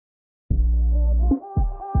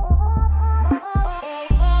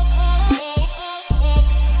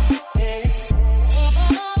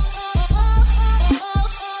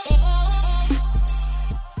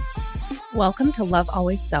Welcome to Love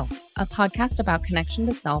Always Self, a podcast about connection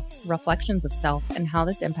to self, reflections of self, and how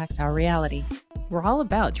this impacts our reality. We're all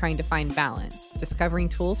about trying to find balance, discovering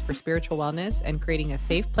tools for spiritual wellness, and creating a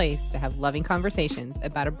safe place to have loving conversations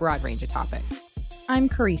about a broad range of topics. I'm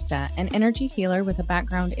Karista, an energy healer with a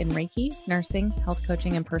background in Reiki, nursing, health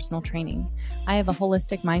coaching, and personal training. I have a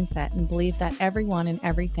holistic mindset and believe that everyone and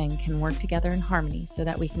everything can work together in harmony so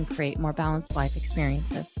that we can create more balanced life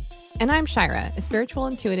experiences. And I'm Shira, a spiritual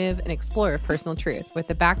intuitive and explorer of personal truth with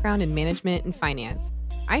a background in management and finance.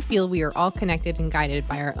 I feel we are all connected and guided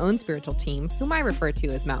by our own spiritual team, whom I refer to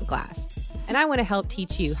as Mount Glass. And I want to help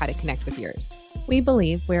teach you how to connect with yours. We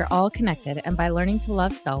believe we're all connected, and by learning to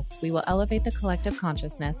love self, we will elevate the collective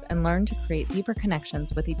consciousness and learn to create deeper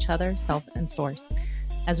connections with each other, self, and source.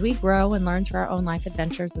 As we grow and learn through our own life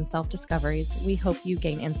adventures and self-discoveries, we hope you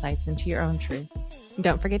gain insights into your own truth.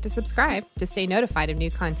 Don't forget to subscribe to stay notified of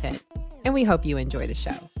new content. And we hope you enjoy the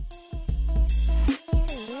show.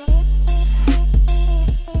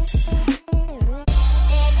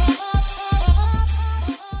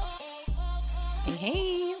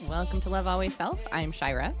 Hey, welcome to Love Always Self. I'm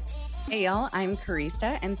Shira. Hey y'all, I'm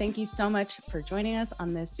Karista, and thank you so much for joining us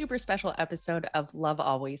on this super special episode of Love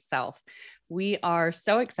Always Self. We are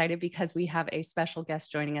so excited because we have a special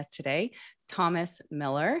guest joining us today, Thomas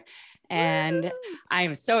Miller, and I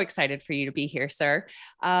am so excited for you to be here, sir.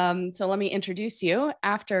 So let me introduce you.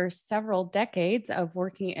 After several decades of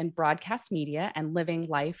working in broadcast media and living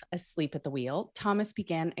life asleep at the wheel, Thomas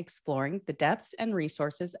began exploring the depths and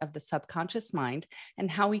resources of the subconscious mind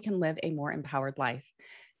and how we can live a more empowered life.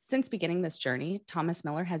 Since beginning this journey, Thomas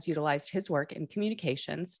Miller has utilized his work in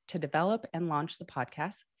communications to develop and launch the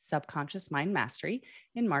podcast Subconscious Mind Mastery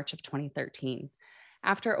in March of 2013.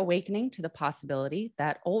 After awakening to the possibility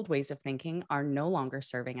that old ways of thinking are no longer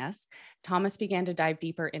serving us, Thomas began to dive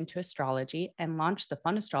deeper into astrology and launched the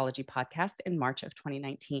Fun Astrology podcast in March of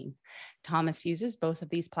 2019. Thomas uses both of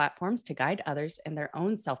these platforms to guide others in their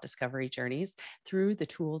own self-discovery journeys through the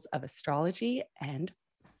tools of astrology and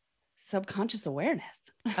subconscious awareness.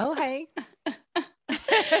 Oh, hey.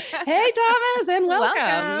 Hey, Thomas, and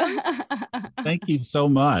welcome. Thank you so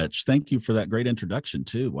much. Thank you for that great introduction,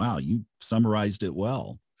 too. Wow, you summarized it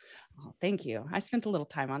well. Oh, thank you. I spent a little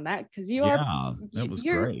time on that because that was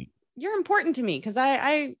great. You're important to me because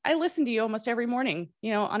I listen to you almost every morning,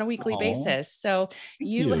 on a weekly basis. So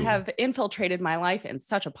you have infiltrated my life in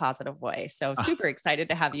such a positive way. So super excited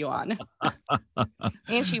to have you on.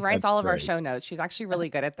 And she writes all of our show notes. She's actually really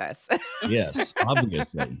good at this. Yes,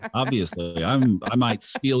 obviously. I might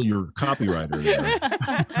steal your copywriter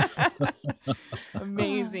there.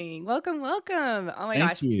 Amazing. Welcome. Oh my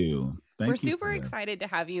gosh. Thank you. We're super excited to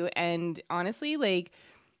have you. And honestly,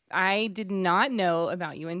 I did not know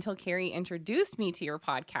about you until Carrie introduced me to your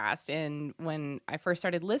podcast. And when I first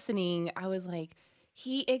started listening, I was like,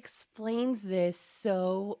 he explains this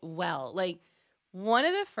so well. One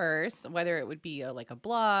of the first, whether it would be a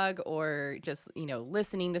blog or just,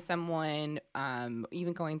 listening to someone,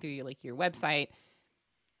 even going through your website,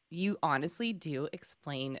 you honestly do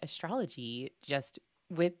explain astrology just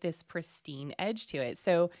with this pristine edge to it.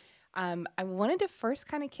 So I wanted to first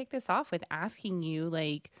kind of kick this off with asking you,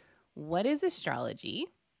 what is astrology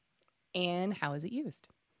and how is it used?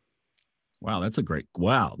 Wow, that's a great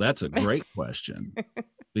question.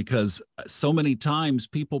 Because so many times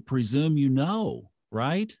people presume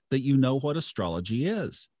right? That you know what astrology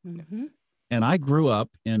is. Mm-hmm. And I grew up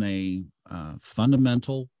in a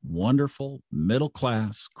fundamental, wonderful,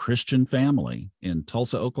 middle-class Christian family in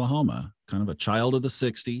Tulsa, Oklahoma, kind of a child of the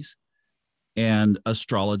 60s. And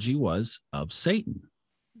astrology was of Satan.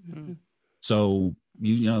 Mm-hmm. So,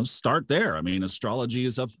 start there. I mean, astrology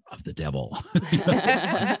is of the devil.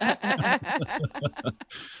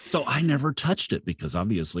 So I never touched it because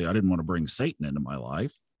obviously I didn't want to bring Satan into my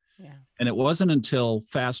life. Yeah. And it wasn't until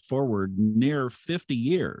fast forward near 50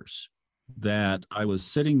 years that I was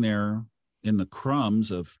sitting there in the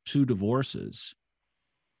crumbs of 2 divorces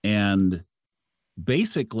and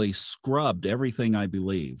basically scrubbed everything I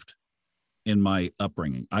believed in my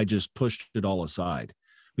upbringing. I just pushed it all aside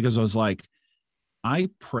because I was like, I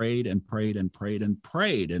prayed and prayed and prayed and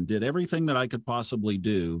prayed and did everything that I could possibly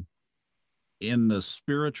do in the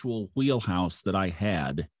spiritual wheelhouse that I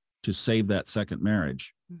had to save that second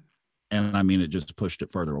marriage. And I mean, it just pushed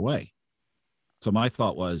it further away. So my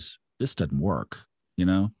thought was, this doesn't work.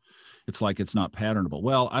 It's like, it's not patternable.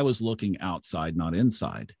 Well, I was looking outside, not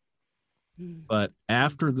inside. But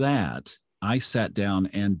after that, I sat down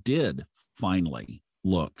and did finally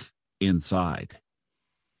look inside.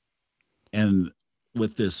 And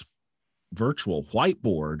with this virtual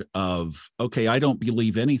whiteboard of, okay, I don't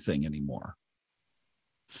believe anything anymore.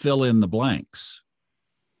 fill in the blanks.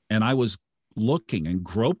 And I was looking and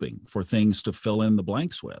groping for things to fill in the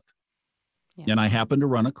blanks with. Yeah. And I happened to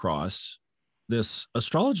run across this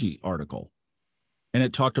astrology article. And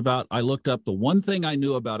it talked about, I looked up, the one thing I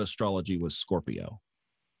knew about astrology was Scorpio.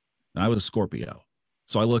 And I was a Scorpio.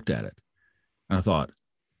 So I looked at it and I thought,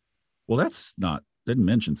 well, didn't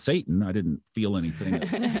mention Satan. I didn't feel anything of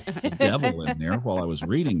the devil in there while I was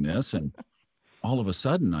reading this. And all of a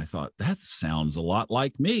sudden I thought, that sounds a lot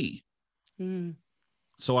like me. Mm.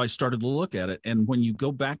 So I started to look at it. And when you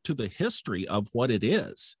go back to the history of what it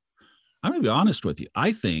is, I'm going to be honest with you.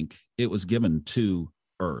 I think it was given to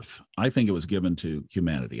Earth. I think it was given to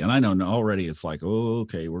humanity. And I know already it's like, oh,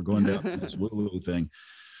 okay, we're going down this woo-woo thing.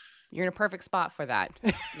 You're in a perfect spot for that.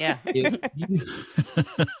 Yeah.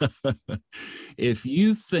 If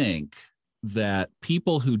you think that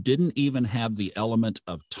people who didn't even have the element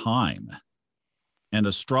of time, and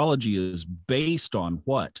astrology is based on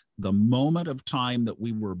what? The moment of time that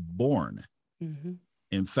we were born. Mm-hmm.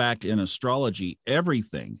 In fact, in astrology,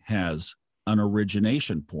 everything has an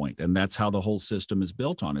origination point, and that's how the whole system is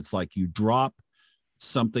built on. It's like you drop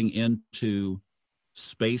something into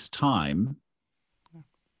space-time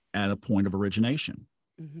at a point of origination.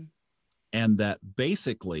 Mm-hmm. And that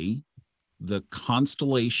basically the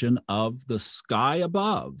constellation of the sky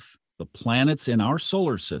above, the planets in our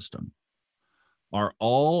solar system, are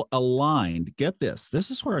all aligned. Get this.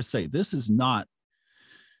 This is where I say, this is not,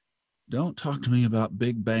 don't talk to me about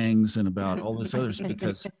big bangs and about all this other stuff,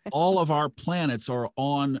 because all of our planets are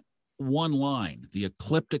on one line, the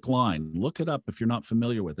ecliptic line. Look it up if you're not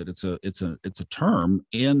familiar with it. It's a term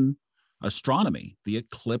in astronomy. The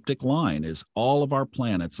ecliptic line is all of our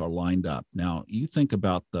planets are lined up. Now, you think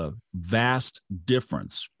about the vast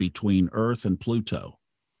difference between Earth and Pluto,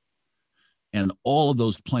 and all of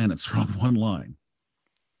those planets are on one line.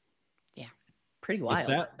 Pretty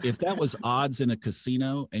wild. If that was odds in a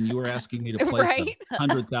casino and you were asking me to play right? a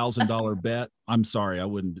 $100,000 bet, I'm sorry, I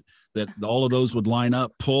wouldn't. That all of those would line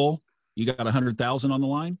up. Pull, you got 100,000 on the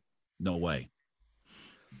line? No way,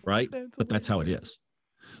 right? But that's how it is.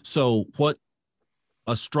 So what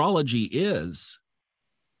astrology is,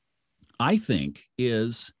 I think,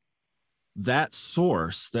 is that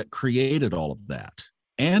source that created all of that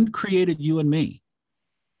and created you and me,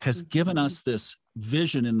 has given us this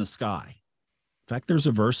vision in the sky. In fact, there's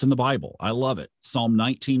a verse in the Bible. I love it. Psalm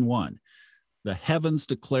 19:1. The heavens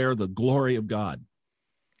declare the glory of God.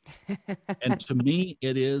 And to me,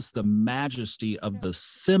 it is the majesty of the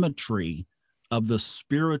symmetry of the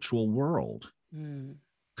spiritual world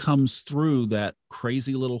comes through that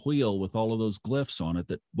crazy little wheel with all of those glyphs on it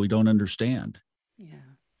that we don't understand.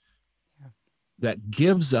 Yeah. That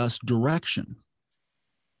gives us direction.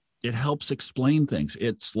 It helps explain things.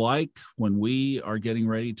 It's like when we are getting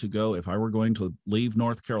ready to go, if I were going to leave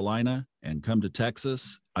North Carolina and come to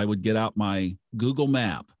Texas, I would get out my Google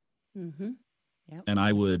map and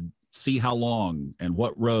I would see how long and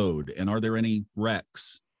what road and are there any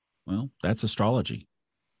wrecks? Well, that's astrology.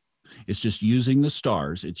 It's just using the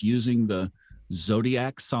stars. It's using the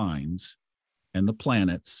zodiac signs and the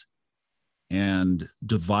planets and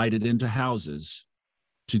divide it into houses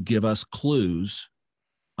to give us clues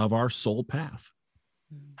of our soul path.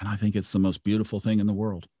 And I think it's the most beautiful thing in the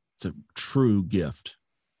world. It's a true gift.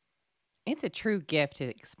 It's a true gift to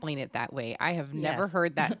explain it that way. I have never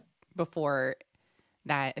heard that before,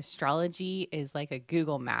 that astrology is like a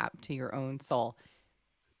Google map to your own soul.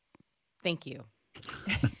 Thank you.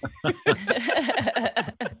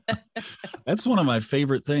 That's one of my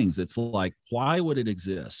favorite things. It's like, why would it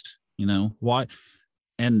exist? You know, why?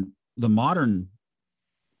 And the modern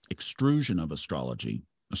extrusion of astrology's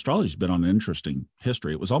been on an interesting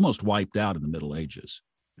history. It was almost wiped out in the Middle Ages,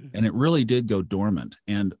 and it really did go dormant.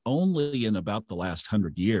 And only in about the last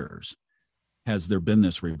 100 years has there been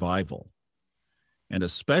this revival. And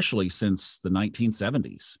especially since the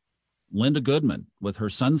 1970s, Linda Goodman with her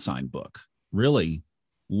Sun Sign book really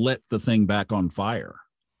lit the thing back on fire.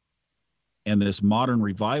 And this modern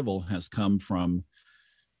revival has come from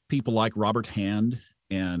people like Robert Hand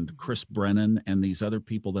and Chris Brennan and these other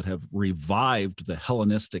people that have revived the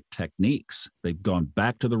Hellenistic techniques. They've gone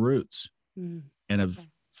back to the roots and have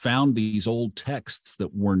found these old texts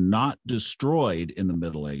that were not destroyed in the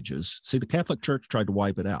Middle Ages. See, the Catholic Church tried to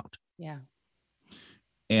wipe it out. Yeah.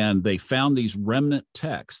 And they found these remnant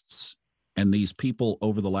texts, and these people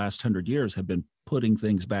over the last 100 years have been putting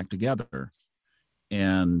things back together.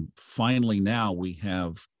 And finally, now we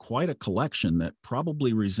have quite a collection that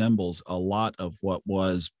probably resembles a lot of what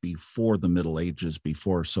was before the Middle Ages,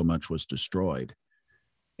 before so much was destroyed.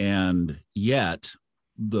 And yet,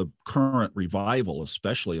 the current revival,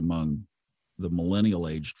 especially among the millennial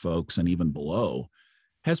aged folks and even below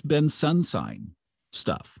has been sun sign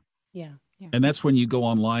stuff. Yeah. And that's when you go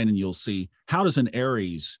online and you'll see, how does an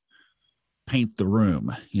Aries paint the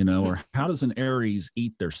room, or how does an Aries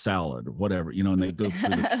eat their salad or whatever, and they go through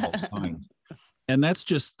the signs. And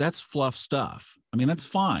that's fluff stuff. I mean, that's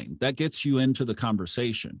fine. That gets you into the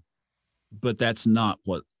conversation, but that's not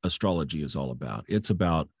what astrology is all about. It's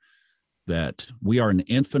about that we are an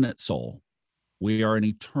infinite soul. We are an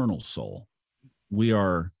eternal soul. We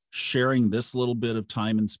are sharing this little bit of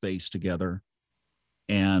time and space together.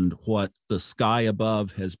 And what the sky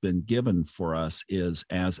above has been given for us is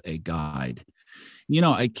as a guide.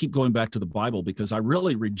 I keep going back to the Bible because I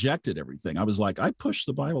really rejected everything. I was like, I pushed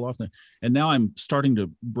the Bible off there. And now I'm starting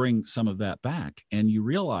to bring some of that back. And you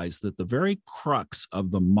realize that the very crux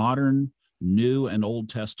of the modern New and Old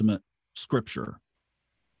Testament scripture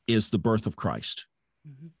is the birth of Christ.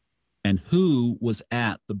 Mm-hmm. And who was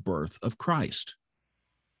at the birth of Christ?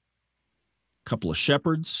 A couple of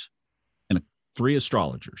shepherds and 3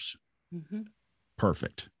 astrologers. Mm-hmm.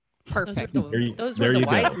 Perfect. Those were the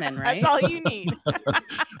wise men, right? That's all you need.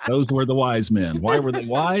 Those were the wise men. Why were they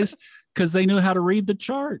wise? Because they knew how to read the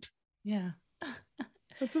chart. Yeah.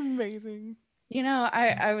 That's amazing.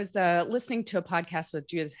 I was listening to a podcast with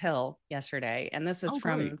Judith Hill yesterday, and this was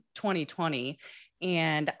from 2020.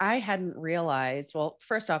 And I hadn't realized, well,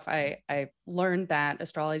 first off, I learned that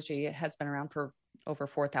astrology has been around for over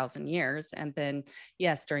 4,000 years. And then,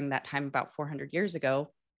 yes, during that time, about 400 years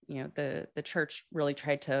ago, the church really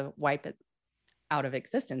tried to wipe it out of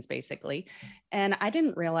existence, basically. And I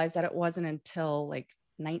didn't realize that it wasn't until like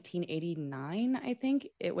 1989, I think,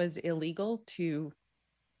 it was illegal to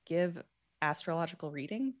give astrological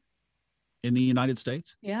readings. In the United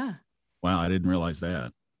States? Yeah. Wow, I didn't realize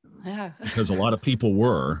that. Yeah. Because a lot of people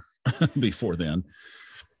were before then.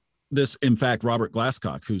 In fact, Robert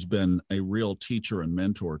Glasscock, who's been a real teacher and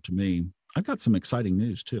mentor to me, I've got some exciting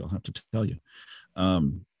news too, I'll have to tell you.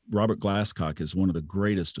 Robert Glasscock is one of the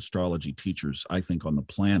greatest astrology teachers, I think, on the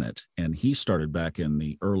planet. And he started back in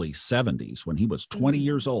the early 70s when he was 20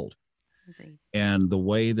 years old. Okay. And the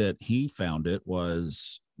way that he found it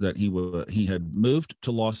was that he had moved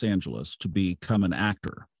to Los Angeles to become an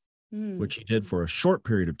actor, which he did for a short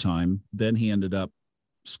period of time. Then he ended up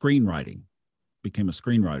screenwriting, became a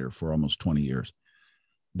screenwriter for almost 20 years.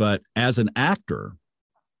 But as an actor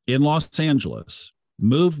in Los Angeles,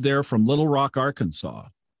 moved there from Little Rock, Arkansas.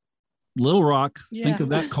 Little Rock, think of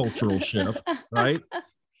that cultural shift, right?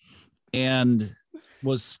 And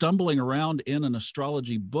was stumbling around in an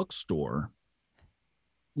astrology bookstore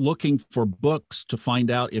looking for books to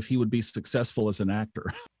find out if he would be successful as an actor.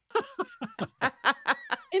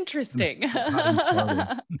 Interesting.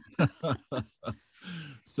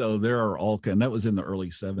 So there are and that was in the early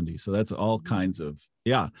 70s. So that's all kinds of,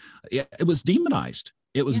 it was demonized.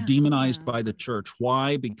 It was demonized by the church.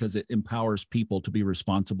 Why? Because it empowers people to be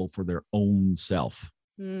responsible for their own self.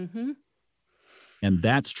 Mm-hmm. And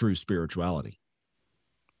that's true spirituality.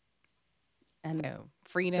 And so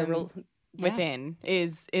freedom within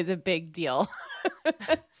is a big deal.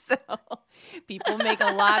 So people make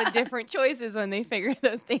a lot of different choices when they figure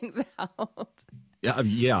those things out.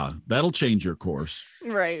 Yeah, that'll change your course.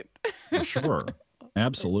 Right. For sure.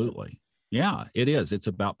 Absolutely. Yeah, it is. It's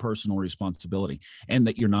about personal responsibility and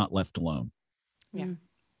that you're not left alone. Yeah.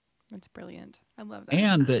 That's brilliant. I love that.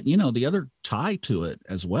 And that, the other tie to it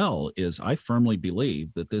as well is I firmly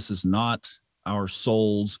believe that this is not our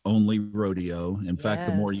soul's only rodeo. In fact,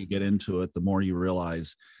 the more you get into it, the more you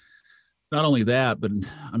realize not only that, but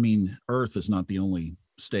I mean, Earth is not the only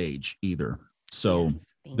stage either. So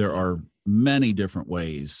there are many different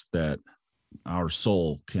ways that our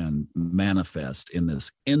soul can manifest in this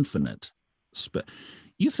infinite space.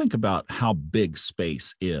 You think about how big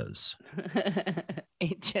space is.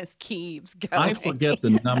 It just keeps going. I forget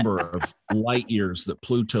the number of light years that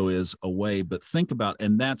Pluto is away, but think about,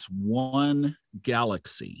 and that's one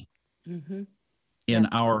galaxy in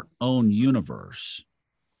our own universe.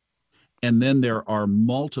 And then there are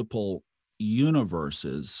multiple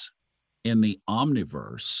universes in the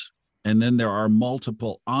omniverse. And then there are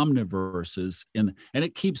multiple omniverses and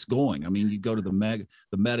it keeps going. I mean, you go to the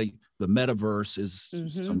metaverse is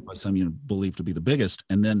some believe to be the biggest.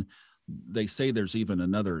 And then they say there's even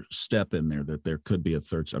another step in there that there could be a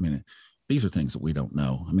third. I mean, these are things that we don't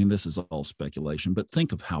know. I mean, this is all speculation, but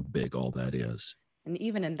think of how big all that is. And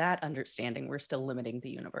even in that understanding, we're still limiting the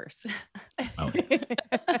universe. Oh,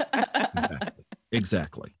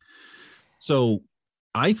 exactly. So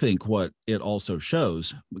I think what it also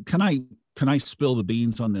shows, can I spill the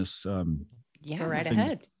beans on this? Go right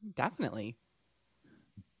ahead. Definitely.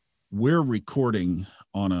 We're recording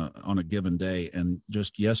on a given day. And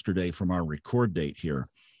just yesterday from our record date here,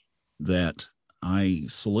 that I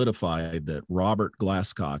solidified that Robert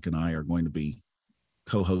Glasscock and I are going to be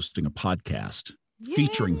co-hosting a podcast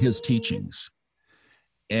featuring his teachings.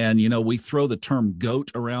 And, you know, we throw the term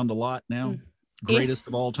GOAT around a lot now, greatest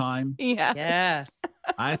of all time. Yeah. Yes.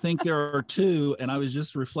 I think there are two. And I was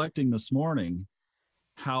just reflecting this morning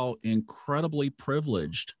how incredibly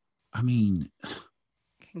privileged, I mean,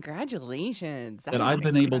 Congratulations. that I've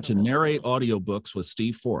been able to narrate audiobooks with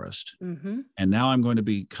Steve Forrest. Mm-hmm. And now I'm going to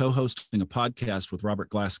be co-hosting a podcast with Robert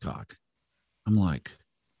Glasscock. I'm like,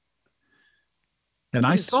 and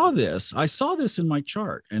I saw this in my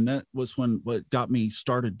chart. And that was what got me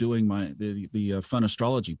started doing the Fun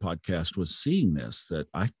Astrology podcast, was seeing this, that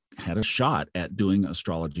I had a shot at doing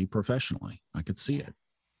astrology professionally. I could see it.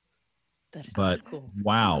 That is But so cool.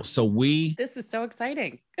 wow. So This is so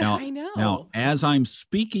exciting. now, I know. Now, as I'm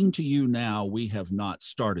speaking to you now, we have not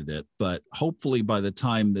started it, but hopefully by the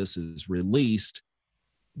time this is released,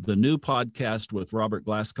 the new podcast with Robert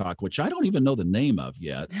Glasscock, which I don't even know the name of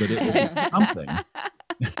yet, but it will be something.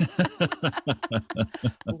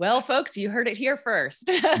 Well, folks, you heard it here first.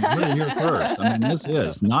 You heard it here first. I mean, this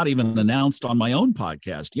is not even announced on my own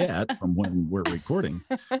podcast yet from when we're recording,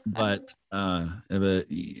 but I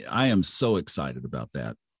am so excited about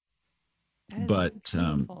that. But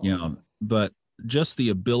you know, but just the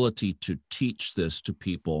ability to teach this to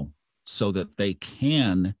people so that they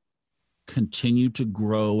can continue to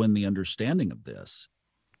grow in the understanding of this,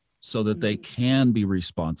 so that they can be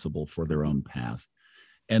responsible for their own path.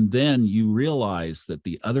 And then you realize that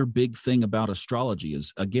the other big thing about astrology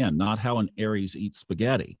is, again, not how an Aries eats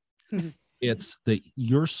spaghetti. It's that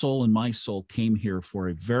your soul and my soul came here for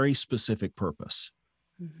a very specific purpose.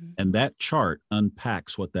 And that chart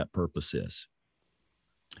unpacks what that purpose is.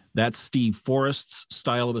 That's Steve Forrest's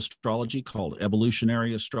style of astrology called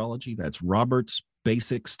evolutionary astrology. That's Robert's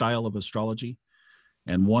basic style of astrology.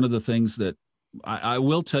 And one of the things that I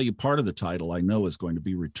will tell you, part of the title I know is going to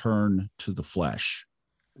be Return to the Flesh,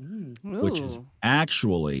 which is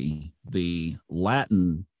actually the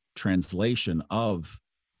Latin translation of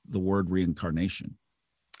the word reincarnation.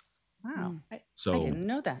 Wow. I So didn't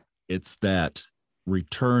know that. it's that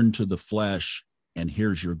return to the flesh, and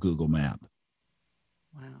here's your Google map.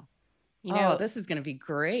 Wow. You know, this is going to be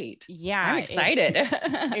great. yeah, I'm excited.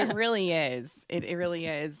 It really is. It really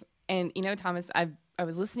is. And you know, Thomas, I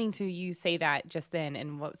was listening to you say that just then,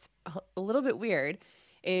 and what's a little bit weird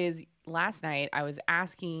is last night I was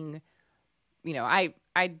asking, you know, I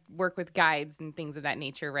work with guides and things of that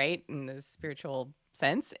nature, right, in the spiritual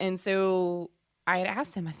sense, and so I had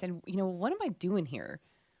asked him. I said, you know, what am I doing here?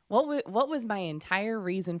 What was my entire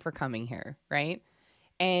reason for coming here, right?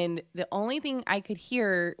 And the only thing I could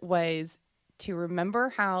hear was to remember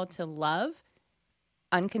how to love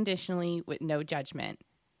unconditionally with no judgment.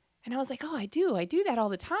 And I was like, oh, I do that all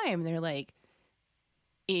the time. And they're like,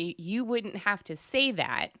 you wouldn't have to say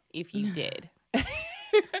that if you did.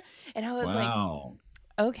 And I was Wow.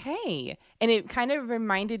 like, okay. And it kind of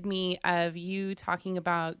reminded me of you talking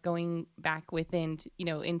about going back within,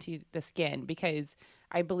 into the skin, because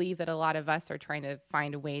I believe that a lot of us are trying to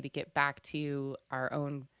find a way to get back to our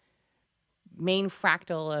own main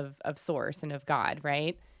fractal of source and of God,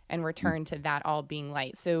 right? And return to that all being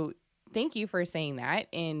light. So thank you for saying that.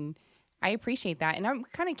 And I appreciate that. And I'm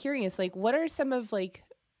kind of curious, like, what are some of like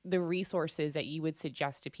the resources that you would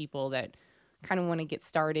suggest to people that kind of want to get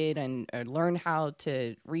started and or learn how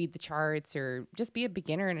to read the charts or just be a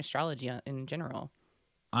beginner in astrology in general?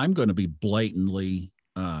 I'm going to be blatantly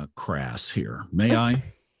crass here. May I?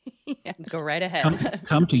 Yeah. Go right ahead.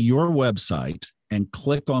 Come to your website and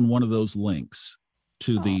click on one of those links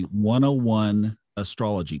to the 101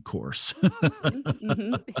 astrology course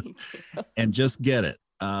and just get it.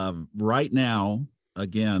 Right now,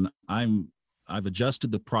 again, I've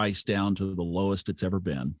adjusted the price down to the lowest it's ever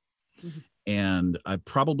been. And I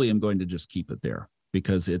probably am going to just keep it there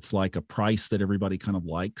because it's like a price that everybody kind of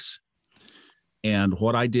likes. And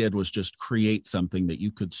what I did was just create something that you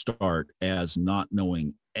could start as not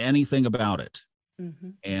knowing anything about it.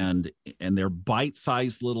 And they're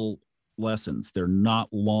bite-sized little lessons. They're not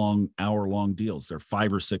long, hour-long deals. They're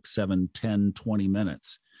 5 or 6, 7, 10, 20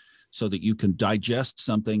 minutes so that you can digest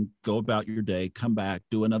something, go about your day, come back,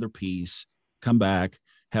 do another piece, come back,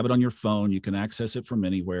 have it on your phone. You can access it from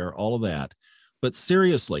anywhere, all of that. But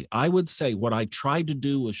seriously, I would say what I tried to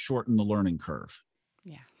do was shorten the learning curve.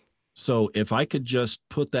 Yeah. So if I could just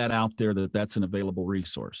put that out there, that's an available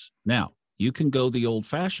resource. Now, you can go the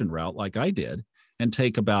old-fashioned route like I did and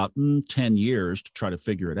take about 10 years to try to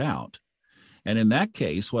figure it out. And in that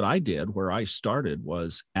case, what I did, where I started,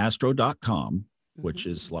 was astro.com, which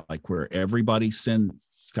is like where everybody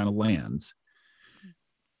kind of lands.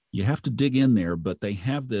 You have to dig in there, but they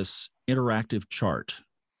have this interactive chart,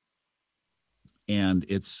 and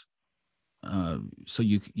it's so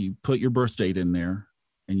you put your birth date in there,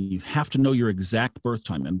 and you have to know your exact birth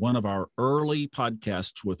time. And one of our early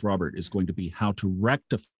podcasts with Robert is going to be how to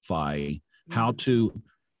rectify, how to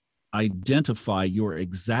identify your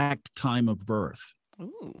exact time of birth.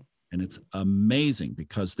 Ooh. And it's amazing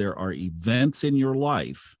because there are events in your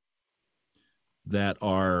life that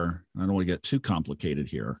are, I don't want to get too complicated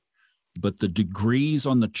here, but the degrees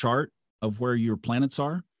on the chart of where your planets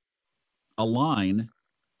are align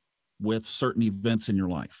with certain events in your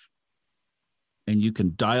life. And you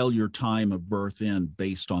can dial your time of birth in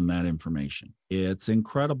based on that information. It's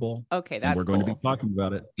incredible. Okay, that's and we're going to be talking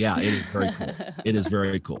about it. Yeah, it is very cool. It is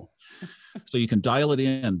very cool. So you can dial it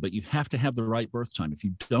in, but you have to have the right birth time. If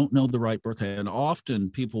you don't know the right birth time, and often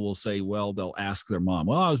people will say, well, they'll ask their mom,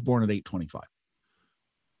 well, I was born at 8:25.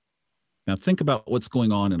 Now think about what's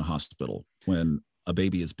going on in a hospital when a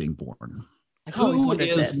baby is being born. Who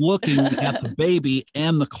is looking at the baby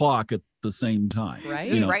and the clock at the same time?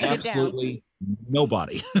 Right. You know, Write it down. absolutely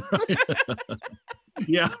nobody.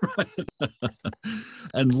 Yeah, right.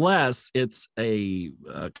 Unless it's a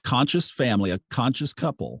conscious family, a conscious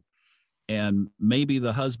couple, and maybe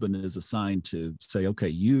the husband is assigned to say, okay,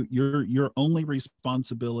 your only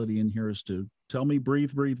responsibility in here is to tell me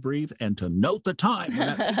breathe, breathe, breathe, and to note the time when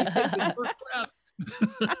that baby takes its first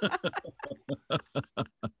breath.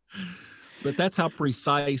 But that's how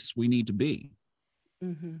precise we need to be.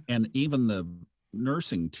 Mm-hmm. And even the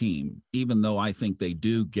nursing team, even though I think they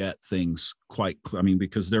do get things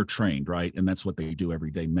because they're trained, right? And that's what they do every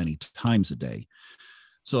day, many times a day.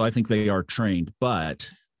 So I think they are trained, but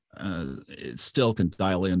it still can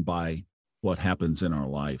dial in by what happens in our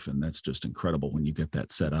life. And that's just incredible when you get that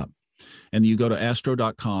set up. And you go to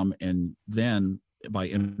astro.com, and then by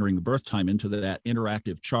entering the birth time into that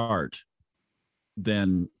interactive chart,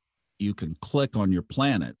 then you can click on your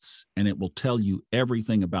planets and it will tell you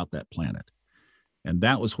everything about that planet. And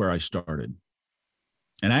that was where I started.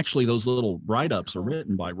 And actually, those little write-ups are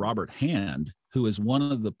written by Robert Hand, who is one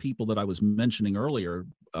of the people that I was mentioning earlier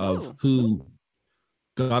who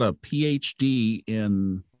got a PhD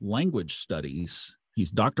in language studies. He's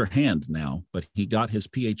Dr. Hand now, but he got his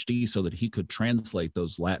PhD so that he could translate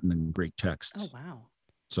those Latin and Greek texts. Oh, wow.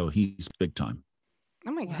 So he's big time.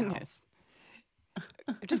 Oh my goodness.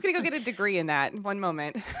 I'm just going to go get a degree in that in one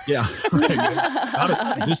moment. Yeah.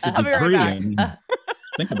 Right. Just a I'll be right degree. back. I mean,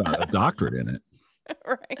 think about a doctorate in it.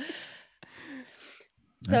 Right.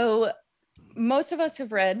 So most of us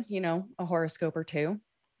have read, a horoscope or two,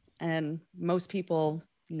 and most people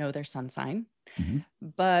know their sun sign. Mm-hmm.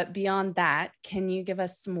 But beyond that, can you give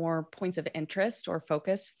us some more points of interest or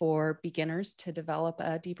focus for beginners to develop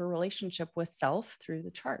a deeper relationship with self through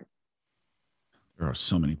the chart? There are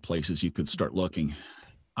so many places you could start looking.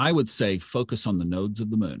 I would say focus on the nodes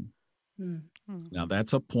of the moon. Now,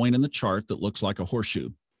 that's a point in the chart that looks like a horseshoe.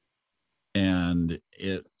 And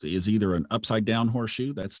it is either an upside down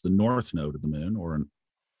horseshoe, that's the north node of the moon, or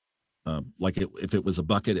if it was a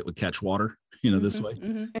bucket, it would catch water, this way.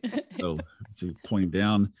 Mm-hmm. So if you point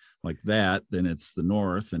down like that, then it's the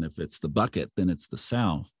north. And if it's the bucket, then it's the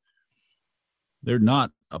south. They're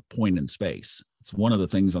not a point in space. It's one of the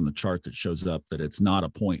things on the chart that shows up that it's not a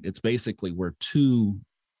point. It's basically where two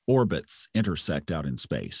orbits intersect out in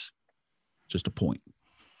space, just a point.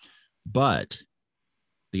 But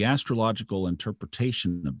the astrological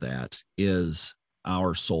interpretation of that is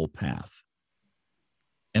our soul path.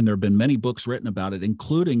 And there have been many books written about it,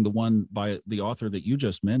 including the one by the author that you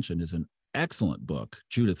just mentioned is an excellent book,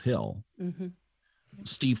 Judith Hill. Mm-hmm.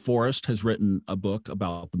 Steve Forrest has written a book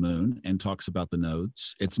about the moon and talks about the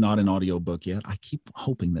nodes. It's not an audio book yet. I keep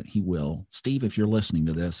hoping that he will. Steve, if you're listening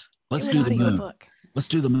to this, let's do the moon. Book. Let's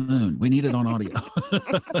do the moon. We need it on audio.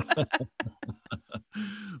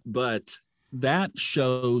 But that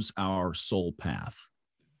shows our soul path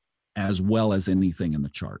as well as anything in the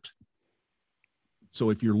chart. So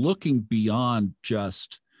if you're looking beyond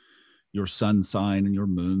just your sun sign and your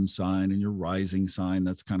moon sign and your rising sign,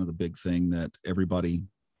 that's kind of the big thing that everybody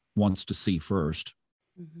wants to see first,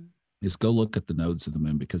 is go look at the nodes of the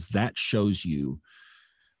moon, because that shows you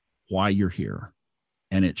why you're here.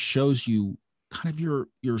 And it shows you kind of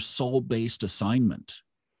your soul-based assignment,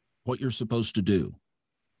 what you're supposed to do.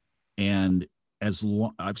 And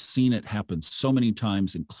I've seen it happen so many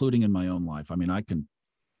times, including in my own life. I mean, I can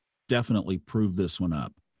definitely prove this one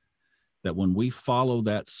up, that when we follow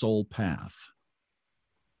that soul path,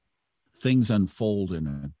 things unfold in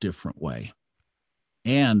a different way.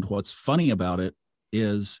 And what's funny about it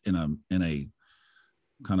is in a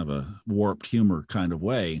kind of a warped humor kind of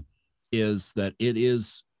way, is that it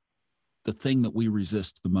is the thing that we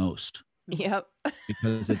resist the most. Yep.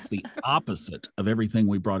 Because it's the opposite of everything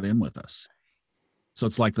we brought in with us. So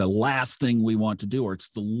it's like the last thing we want to do, or it's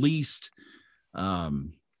the least,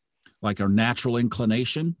 like our natural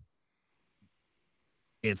inclination.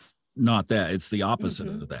 It's not that. It's the opposite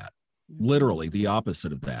of that. Literally the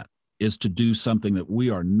opposite of that is to do something that we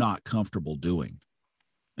are not comfortable doing.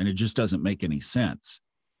 And it just doesn't make any sense.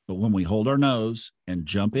 But when we hold our nose and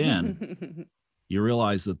jump in, you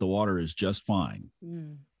realize that the water is just fine.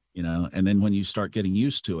 You know, and then when you start getting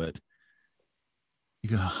used to it, you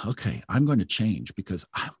go, okay, I'm going to change because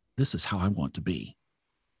this is how I want to be.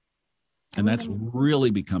 And that's really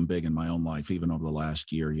become big in my own life, even over the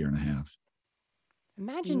last year and a half.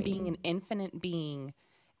 Imagine being an infinite being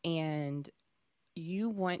and you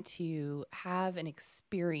want to have an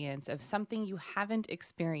experience of something you haven't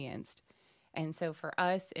experienced. And so for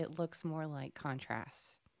us, it looks more like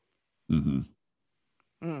contrast.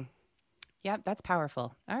 Yep, that's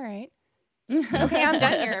powerful. All right. Okay, I'm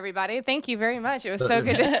done here, everybody. Thank you very much. It was so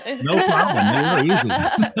good. No problem. They were easy.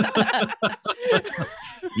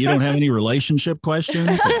 You don't have any relationship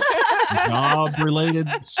questions? Job-related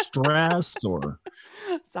stress or...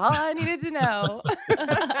 That's all I needed to know.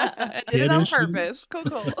 I did it on purpose.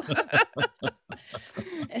 Cool.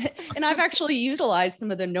 And I've actually utilized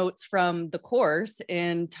some of the notes from the course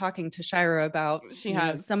in talking to Shira about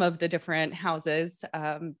some of the different houses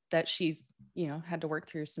that she's, had to work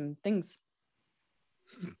through some things.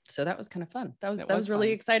 So that was kind of fun. That was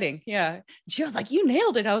really exciting. Yeah. She was like, you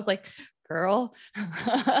nailed it. I was like, girl,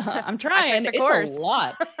 I'm trying. It's a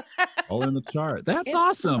lot. All in the chart. That's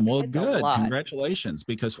awesome. Well, good. Congratulations.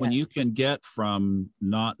 Because when you can get from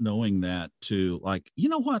not knowing that to like, you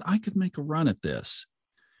know what, I could make a run at this.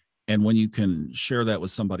 And when you can share that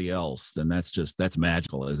with somebody else, then that's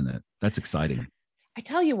magical, isn't it? That's exciting. I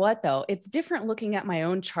tell you what, though, it's different looking at my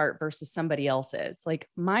own chart versus somebody else's. Like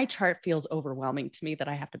my chart feels overwhelming to me that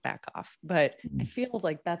I have to back off, but I feel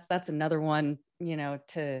like that's another one,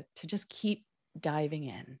 to just keep diving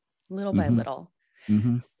in little by little.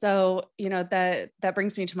 So, that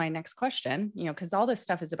brings me to my next question, because all this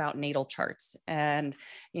stuff is about natal charts. And,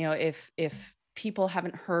 if people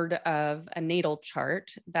haven't heard of a natal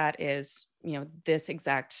chart, that is, this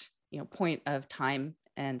exact, point of time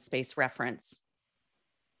and space reference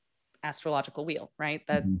astrological wheel, right?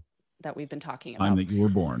 That we've been talking about. Time that you were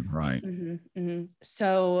born, right?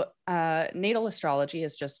 So natal astrology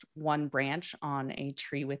is just one branch on a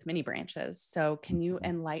tree with many branches. So can you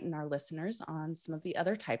enlighten our listeners on some of the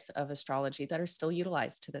other types of astrology that are still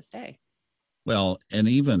utilized to this day? Well, and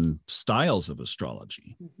even styles of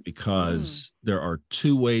astrology, because there are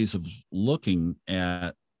two ways of looking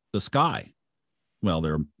at the sky. Well,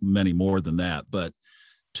 there are many more than that, but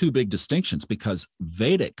two big distinctions, because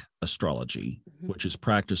Vedic astrology, which is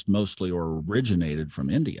practiced mostly or originated from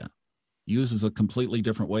India, uses a completely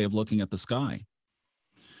different way of looking at the sky.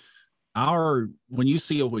 When you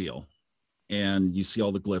see a wheel and you see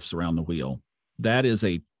all the glyphs around the wheel, that is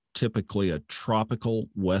typically a tropical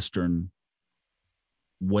Western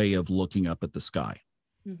way of looking up at the sky.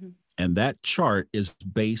 And that chart is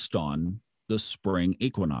based on the spring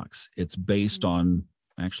equinox. It's based on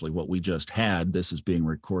actually what we just had. This is being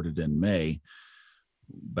recorded in May.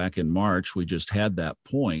 Back in March, we just had that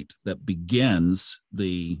point that begins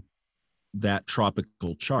that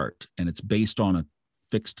tropical chart, and it's based on a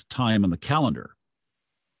fixed time on the calendar.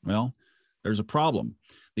 Well, there's a problem.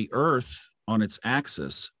 The Earth on its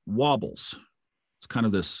axis wobbles. It's kind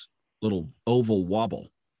of this little oval wobble.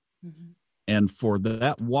 And for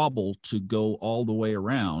that wobble to go all the way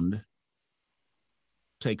around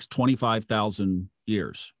takes 25,000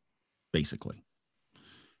 years, basically.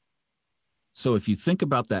 So if you think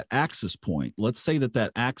about that axis point, let's say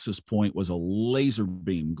that axis point was a laser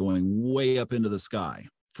beam going way up into the sky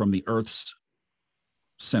from the Earth's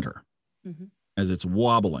center as it's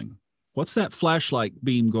wobbling. What's that flashlight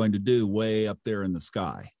beam going to do way up there in the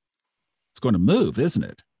sky? It's going to move, isn't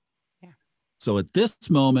it? Yeah. So at this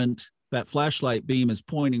moment, that flashlight beam is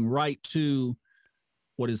pointing right to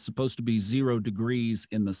what is supposed to be 0 degrees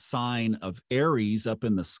in the sign of Aries up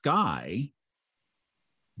in the sky.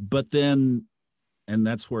 But then, and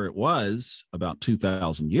that's where it was about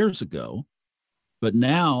 2,000 years ago, but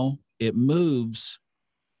now it moves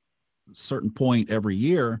a certain point every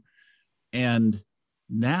year. And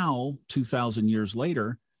now 2,000 years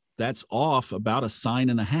later, that's off about a sign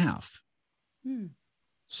and a half.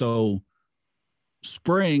 So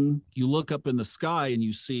spring, you look up in the sky and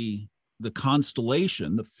you see the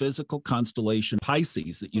constellation, the physical constellation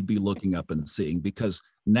Pisces that you'd be looking up and seeing, because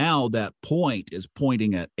now that point is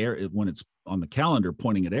pointing at when it's on the calendar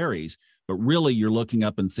pointing at Aries, but really you're looking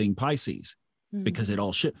up and seeing Pisces because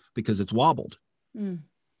because it's wobbled.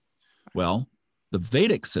 Well, the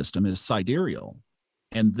Vedic system is sidereal,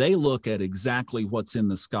 and they look at exactly what's in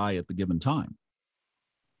the sky at the given time.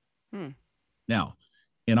 Now,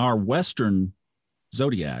 in our Western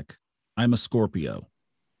zodiac, I'm a Scorpio.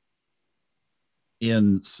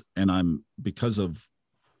 And I'm, because of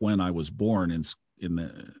when I was born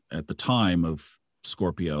at the time of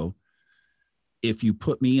Scorpio, if you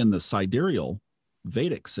put me in the sidereal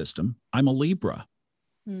Vedic system, I'm a Libra.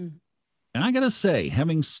 And I got to say,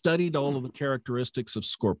 having studied all of the characteristics of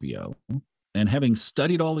Scorpio and having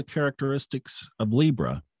studied all the characteristics of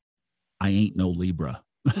Libra, I ain't no Libra.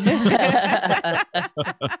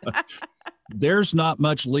 There's not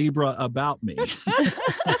much Libra about me.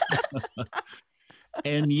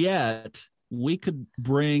 And yet we could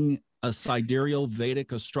bring a sidereal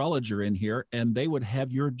Vedic astrologer in here and they would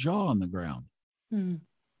have your jaw on the ground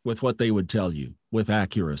with what they would tell you with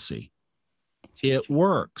accuracy. It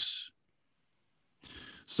works.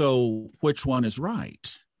 So which one is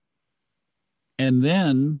right? And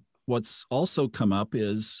then what's also come up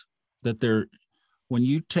is that when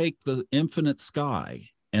you take the infinite sky,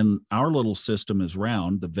 and our little system is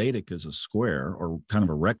round, the Vedic is a square or kind of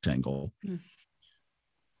a rectangle.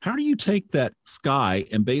 How do you take that sky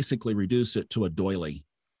and basically reduce it to a doily?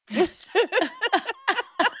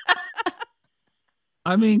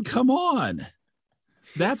 I mean, come on.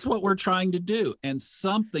 That's what we're trying to do. And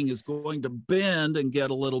something is going to bend and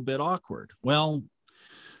get a little bit awkward. Well,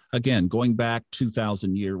 again, going back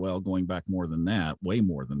 2,000 years, going back more than that, way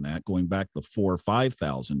more than that, going back the 4,000 or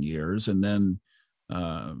 5,000 years. And then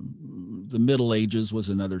the Middle Ages was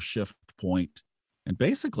another shift point. And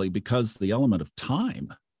basically because the element of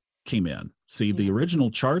time came in. See, the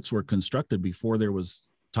original charts were constructed before there was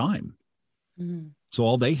time. So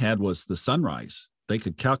all they had was the sunrise. They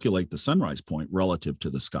could calculate the sunrise point relative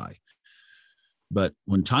to the sky. But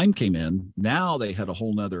when time came in, now they had a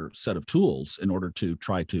whole nother set of tools in order to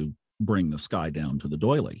try to bring the sky down to the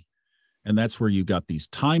doily. And that's where you got these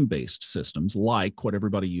time-based systems, like what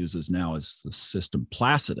everybody uses now is the system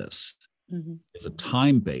Placidus. It's a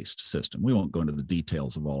time-based system. We won't go into the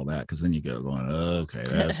details of all of that because then you go going, okay,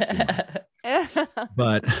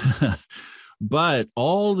 that's but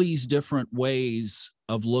all these different ways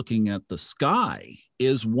of looking at the sky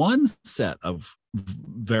is one set of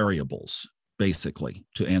variables, basically,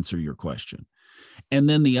 to answer your question. And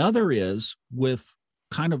then the other is with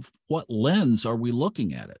kind of what lens are we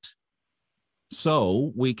looking at it?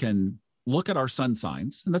 So we can look at our sun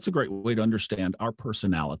signs, and that's a great way to understand our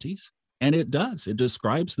personalities. And it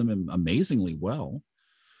describes them amazingly well.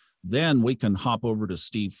 Then we can hop over to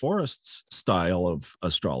Steve Forrest's style of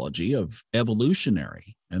astrology of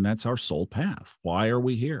evolutionary, and that's our soul path. Why are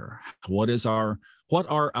we here? What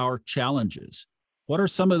are our challenges? What are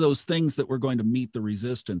some of those things that we're going to meet the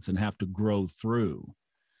resistance and have to grow through?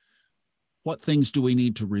 What things do we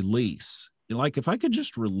need to release? Like if I could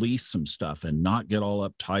just release some stuff and not get all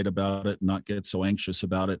uptight about it, not get so anxious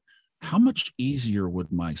about it, how much easier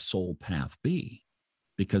would my soul path be?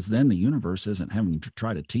 Because then the universe isn't having to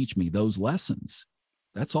try to teach me those lessons.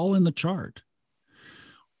 That's all in the chart.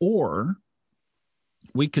 Or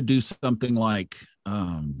we could do something like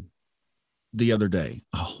the other day.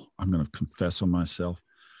 Oh, I'm going to confess on myself.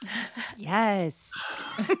 Yes.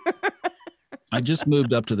 I just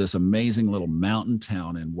moved up to this amazing little mountain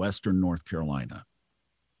town in Western North Carolina.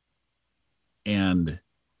 And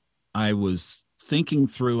I was thinking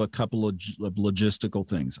through a couple of logistical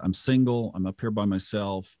things. I'm single. I'm up here by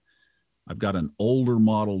myself. I've got an older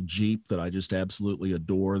model Jeep that I just absolutely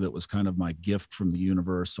adore. That was kind of my gift from the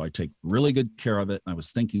universe. So I take really good care of it. And I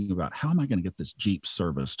was thinking about how am I going to get this Jeep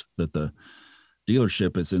serviced that the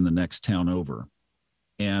dealership is in the next town over.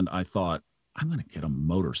 And I thought, I'm going to get a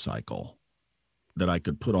motorcycle that I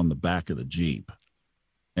could put on the back of the Jeep.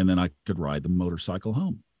 And then I could ride the motorcycle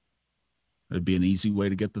home. It'd be an easy way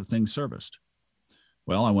to get the thing serviced.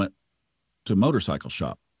 Well, I went to a motorcycle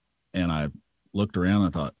shop and I looked around and I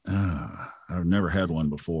thought, I've never had one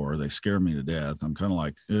before. They scare me to death. I'm kind of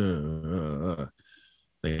like,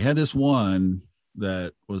 They had this one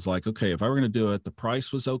that was like, okay, if I were going to do it, the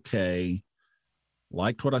price was okay.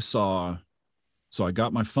 Liked what I saw. So I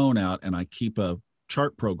got my phone out and I keep a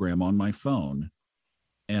chart program on my phone.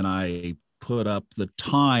 And I put up the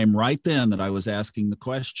time right then that I was asking the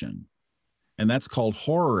question. And that's called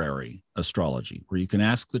horary astrology, where you can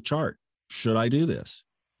ask the chart, should I do this?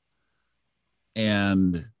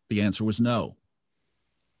 And the answer was no.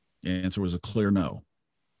 The answer was a clear no.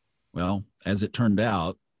 Well, as it turned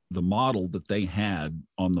out, the model that they had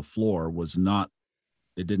on the floor was not,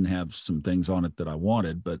 it didn't have some things on it that I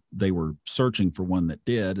wanted, but they were searching for one that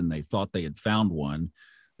did, and they thought they had found one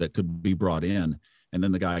that could be brought in. And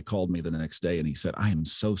then the guy called me the next day and he said, I am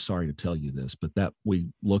so sorry to tell you this, but that we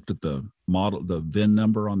looked at the model, the VIN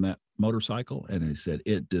number on that motorcycle, and he said,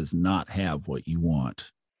 it does not have what you want.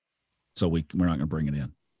 So we're not going to bring it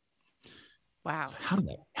in. Wow.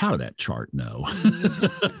 How did that chart know?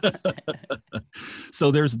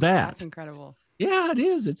 So there's that. That's incredible. Yeah, it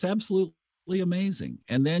is. It's absolutely amazing.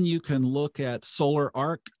 And then you can look at solar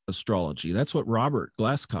arc astrology. That's what Robert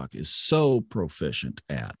Glasscock is so proficient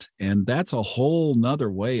at. And that's a whole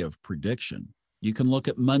nother way of prediction. You can look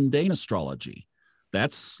at mundane astrology.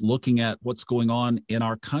 That's looking at what's going on in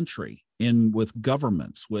our country, with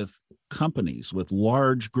governments, with companies, with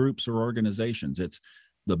large groups or organizations. It's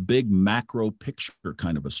the big macro picture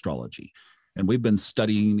kind of astrology. And we've been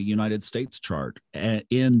studying the United States chart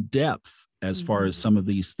in depth as far as some of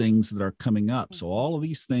these things that are coming up. So all of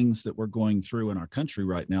these things that we're going through in our country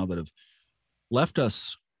right now that have left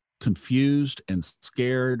us confused and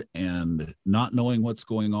scared and not knowing what's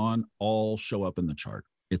going on all show up in the chart.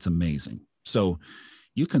 It's amazing. So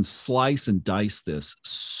you can slice and dice this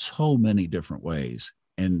so many different ways.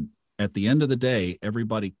 And at the end of the day,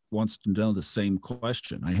 everybody wants to know the same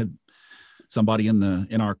question. I had somebody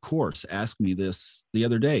in our course ask me this the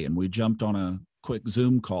other day, and we jumped on a quick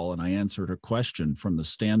Zoom call, and I answered a question from the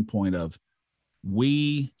standpoint of,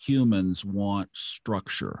 we humans want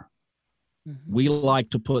structure. We like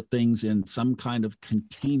to put things in some kind of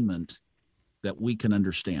containment that we can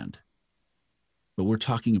understand. But we're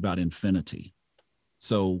talking about infinity.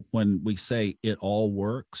 So when we say it all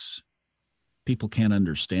works, people can't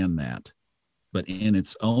understand that. But in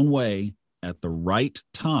its own way, at the right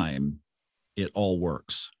time, it all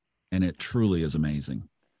works. And it truly is amazing.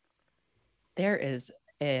 There is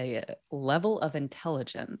a level of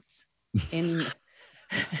intelligence in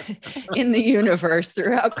in the universe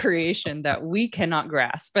throughout creation that we cannot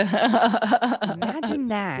grasp. Imagine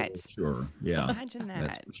that. Sure. Yeah. Imagine that.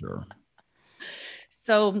 That's for sure.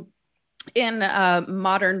 So in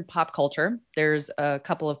modern pop culture, there's a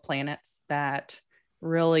couple of planets that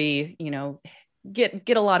really, get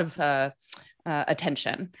a lot of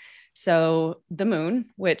attention. So the moon,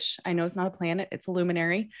 which I know is not a planet, it's a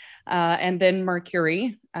luminary. And then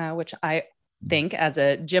Mercury, which I think as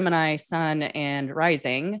a Gemini sun and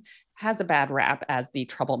rising has a bad rap as the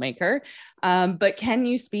troublemaker. But can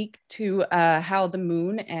you speak to how the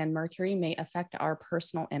moon and Mercury may affect our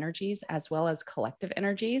personal energies as well as collective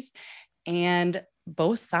energies and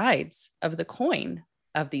both sides of the coin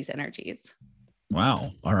of these energies?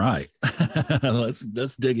 Wow. All right.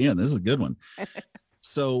 Let's dig in. This is a good one.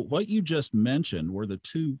 So what you just mentioned were the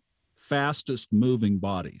two fastest moving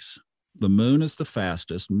bodies. The moon is the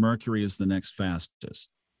fastest. Mercury is the next fastest.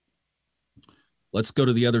 Let's go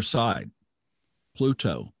to the other side.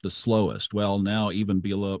 Pluto, the slowest. Well, now even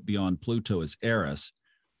beyond Pluto is Eris,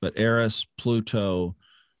 but Eris, Pluto,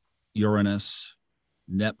 Uranus,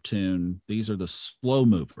 Neptune, these are the slow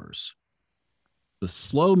movers. The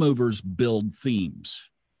slow movers build themes.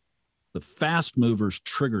 The fast movers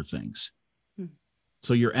trigger things.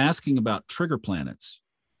 So you're asking about trigger planets.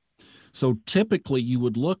 So typically you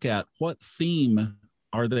would look at what theme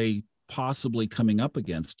are they possibly coming up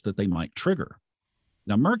against that they might trigger.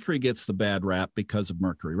 Now, Mercury gets the bad rap because of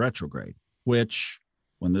Mercury retrograde, which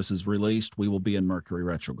when this is released, we will be in Mercury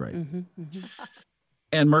retrograde.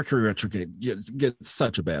 And Mercury retrograde gets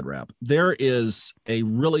such a bad rap. There is a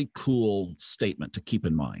really cool statement to keep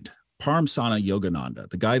in mind. Paramsana Yogananda,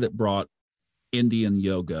 the guy that brought Indian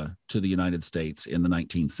yoga to the United States in the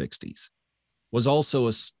 1960s, was also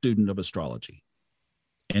a student of astrology.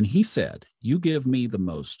 And he said, you give me the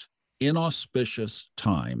most inauspicious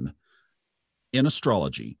time in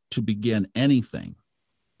astrology to begin anything,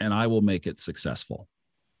 and I will make it successful.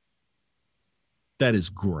 That is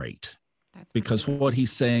great. Because what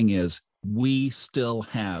he's saying is we still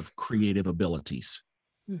have creative abilities.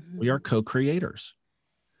 We are co-creators.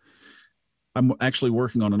 I'm actually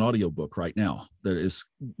working on an audiobook right now that is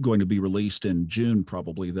going to be released in June,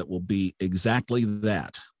 probably, that will be exactly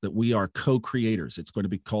that we are co-creators. It's going to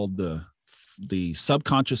be called the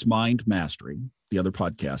Subconscious Mind Mastery, the other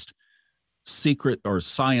podcast, Secret or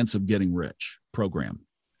Science of Getting Rich program.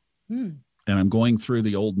 And I'm going through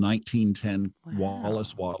the old 1910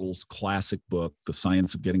 Wallace Wattles classic book, The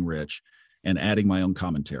Science of Getting Rich, and adding my own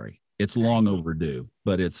commentary. It's long overdue,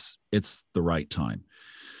 but it's the right time.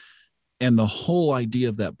 And the whole idea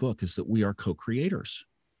of that book is that we are co-creators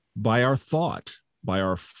by our thought. by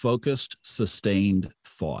our focused, sustained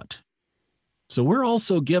thought. So we're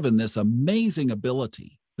also given this amazing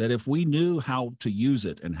ability that if we knew how to use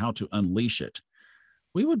it and how to unleash it,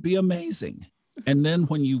 we would be amazing. And then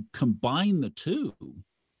when you combine the two,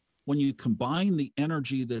 when you combine the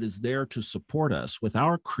energy that is there to support us with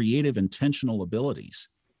our creative, intentional abilities,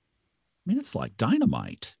 I mean, it's like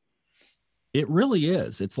dynamite. It really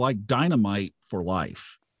is. It's like dynamite for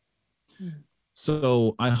life.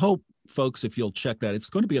 So I hope, folks, if you'll check that, it's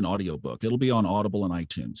going to be an audiobook. It'll be on Audible and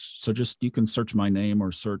iTunes. So just, you can search my name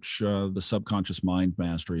or search the Subconscious Mind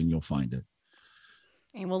Mastery and you'll find it.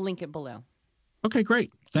 And we'll link it below. Okay,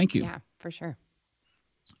 great. Thank you. Yeah, for sure.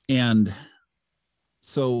 And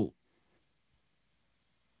so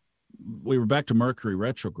we were back to Mercury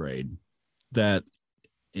retrograde, that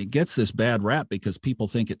it gets this bad rap because people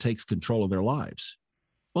think it takes control of their lives.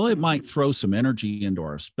 Well, it might throw some energy into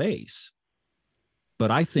our space, but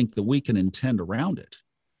I think that we can intend around it.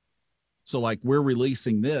 So like we're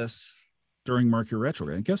releasing this during Mercury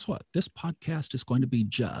retrograde. And guess what? This podcast is going to be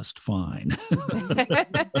just fine.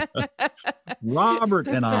 Robert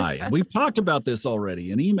and I, we've talked about this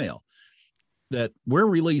already in email, that we're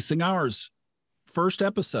releasing ours first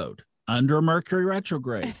episode under Mercury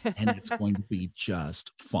retrograde, and it's going to be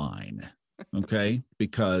just fine. Okay.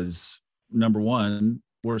 Because number one,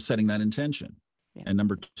 we're setting that intention. Yeah. And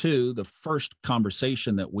number two, the first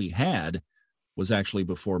conversation that we had was actually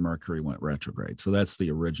before Mercury went retrograde. So that's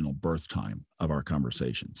the original birth time of our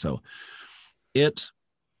conversation. So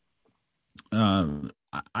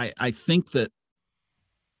I think that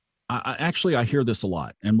I hear this a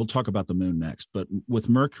lot, and we'll talk about the moon next, but with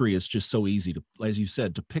Mercury, it's just so easy to, as you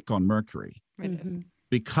said, to pick on Mercury. It is.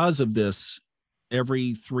 Because of this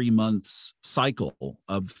every 3 months cycle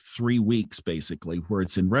of 3 weeks, basically, where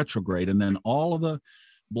it's in retrograde. And then all of the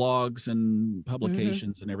blogs and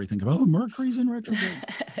publications and everything go, oh, Mercury's in retrograde.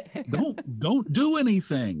 don't do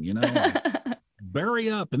anything, you know, bury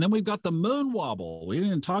up. And then we've got the moon wobble. We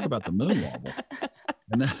didn't talk about the moon wobble.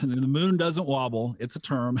 And the moon doesn't wobble. It's a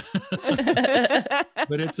term.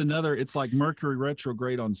 But it's like Mercury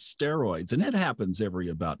retrograde on steroids. And it happens every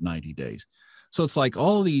about 90 days. So it's like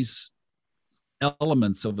all these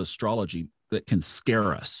elements of astrology that can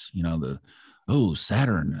scare us. You know,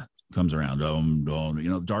 Saturn comes around, you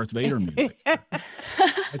know, Darth Vader music.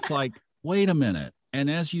 It's like, wait a minute. And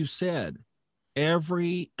as you said,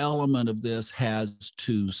 every element of this has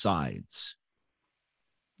two sides.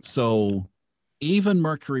 So even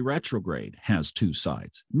Mercury retrograde has two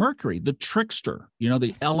sides. Mercury, the trickster, you know,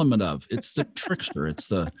 the element of it's the trickster. It's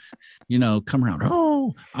the, you know, come around.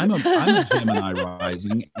 Oh, I'm a Gemini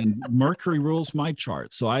rising, and Mercury rules my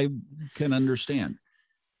chart. So I can understand.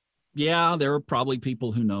 Yeah, there are probably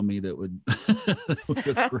people who know me that would,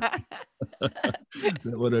 that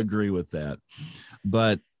would agree with that.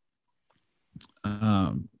 But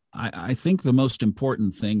I think the most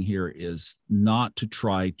important thing here is not to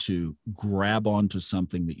try to grab onto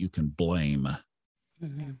something that you can blame.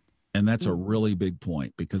 Mm-hmm. And that's a really big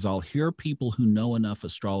point, because I'll hear people who know enough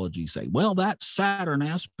astrology say, well, that's Saturn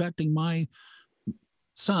aspecting my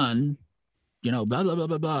sun, you know, blah, blah, blah,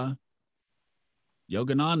 blah, blah.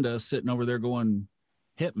 Yogananda sitting over there going,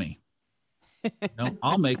 hit me. No,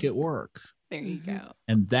 I'll make it work. There you go.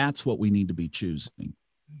 And that's what we need to be choosing.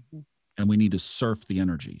 Mm-hmm. And we need to surf the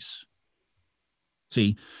energies.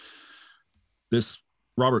 See, this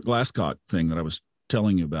Robert Glasscock thing that I was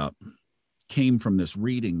telling you about came from this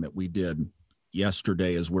reading that we did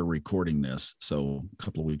yesterday as we're recording this. So a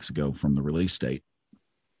couple of weeks ago from the release date,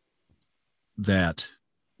 that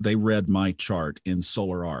they read my chart in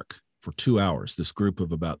Solar Arc for 2 hours, this group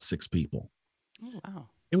of about 6 people. Oh, wow.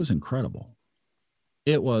 It was incredible.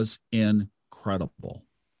 It was incredible.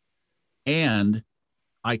 And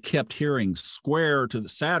I kept hearing square to the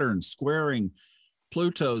Saturn, squaring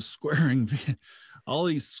Pluto, squaring all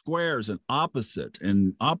these squares and opposite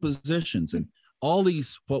and oppositions and all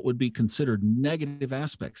these what would be considered negative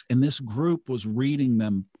aspects. And this group was reading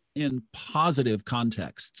them in positive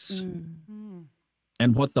contexts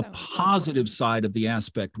and what the positive side of the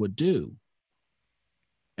aspect would do.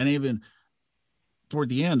 And even toward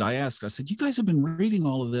the end, I said, you guys have been reading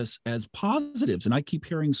all of this as positives. And I keep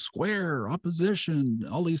hearing square, opposition,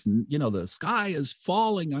 all these, you know, the sky is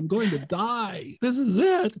falling. I'm going to die. This is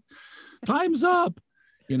it. Time's up.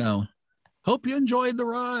 You know, hope you enjoyed the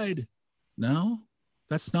ride. No,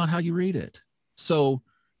 that's not how you read it. So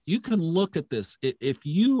you can look at this. If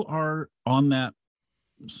you are on that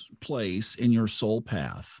place in your soul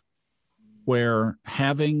path where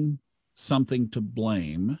having something to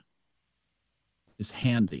blame is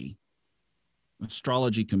handy,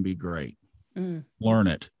 astrology can be great. Learn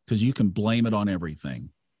it, because you can blame it on everything.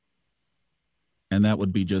 And that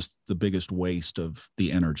would be just the biggest waste of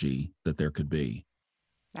the energy that there could be.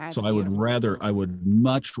 That's So I would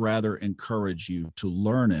much rather encourage you to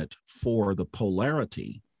learn it for the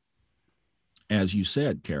polarity, as you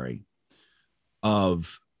said, Carrie,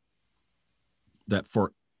 of that.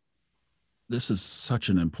 For this is such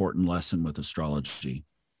an important lesson with astrology.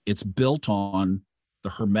 It's built on the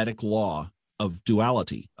Hermetic law of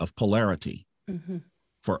duality, of polarity.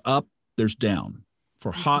 For up, there's down.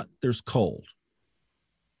 For hot, there's cold.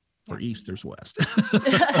 For east, there's west.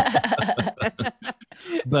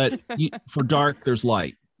 But for dark, there's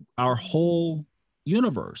light. Our whole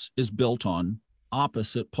universe is built on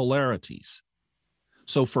opposite polarities.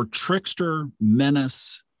 So for trickster,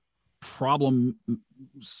 menace, problem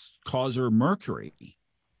causer Mercury,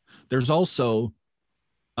 there's also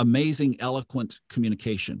amazing, eloquent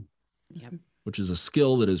communication, which is a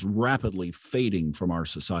skill that is rapidly fading from our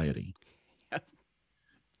society.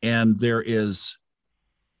 And there is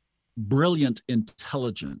brilliant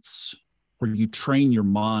intelligence, where you train your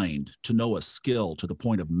mind to know a skill to the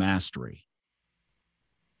point of mastery,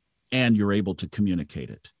 and you're able to communicate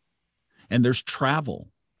it. And there's travel,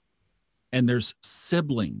 and there's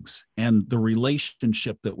siblings, and the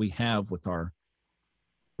relationship that we have with our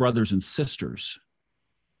brothers and sisters.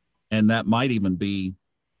 And that might even be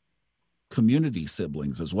community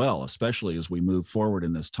siblings as well, especially as we move forward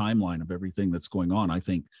in this timeline of everything that's going on. I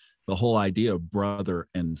think the whole idea of brother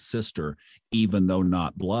and sister, even though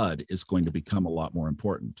not blood, is going to become a lot more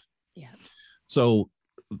important. Yeah. So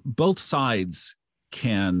both sides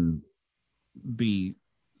can be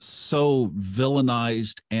so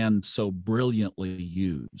villainized and so brilliantly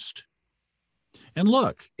used. And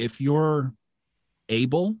look, if you're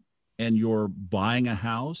able and you're buying a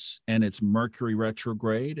house and it's Mercury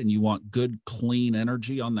retrograde and you want good, clean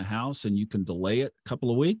energy on the house and you can delay it a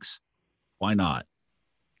couple of weeks, why not?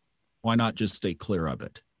 Why not just stay clear of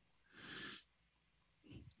it?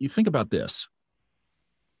 You think about this.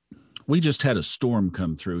 We just had a storm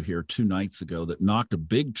come through here 2 nights ago that knocked a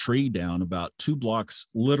big tree down about 2 blocks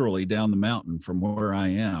literally down the mountain from where I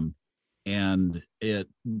am. And it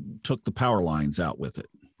took the power lines out with it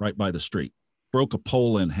right by the street. Broke a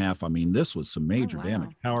pole in half. I mean, this was some major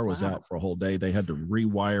damage. Power was out for a whole day. They had to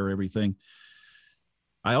rewire everything.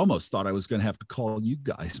 I almost thought I was going to have to call you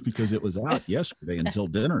guys because it was out yesterday until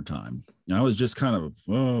dinner time. And I was just kind of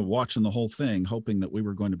watching the whole thing, hoping that we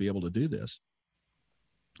were going to be able to do this.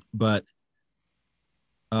 But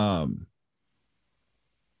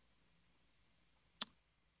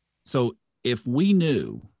so if we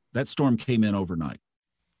knew that storm came in overnight,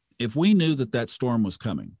 if we knew that that storm was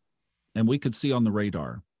coming and we could see on the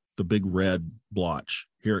radar the big red blotch,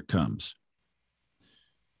 here it comes,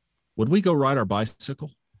 would we go ride our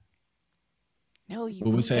bicycle? No, you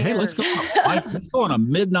would we say, hey, let's go on a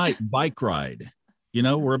midnight bike ride? You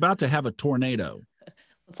know, we're about to have a tornado.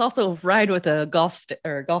 Let's also ride with a golf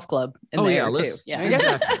club in there too. Yeah,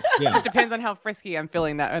 exactly. Yeah. It just depends on how frisky I'm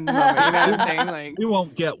feeling that in the moment. You know what I'm saying? Like, we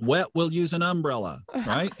won't get wet. We'll use an umbrella,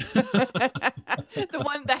 right?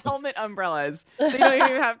 the helmet umbrellas, so you don't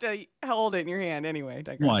even have to hold it in your hand anyway.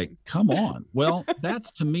 Like, come on. Well,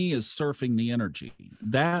 that's to me is surfing the energy.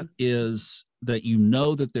 That is that you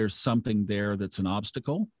know that there's something there that's an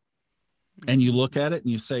obstacle, and you look at it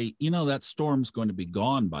and you say, you know, that storm's going to be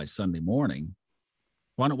gone by Sunday morning.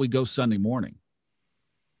 Why don't we go Sunday morning?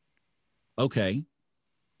 Okay,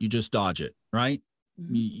 you just dodge it, right?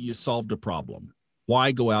 Mm-hmm. You solved a problem.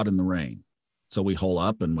 Why go out in the rain? So we hole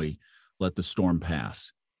up and we let the storm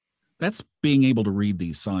pass. That's being able to read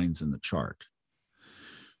these signs in the chart.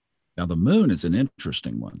 Now, the moon is an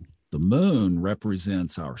interesting one. The moon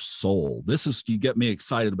represents our soul. You get me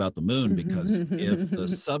excited about the moon because if the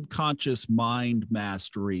Subconscious Mind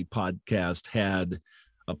Mastery podcast had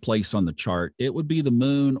a place on the chart, it would be the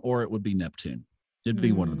moon or it would be Neptune. It'd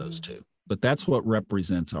be one of those two. But that's what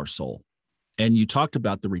represents our soul. And you talked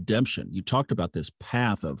about the redemption. You talked about this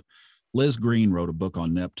path of Liz Green wrote a book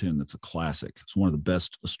on Neptune that's a classic. It's one of the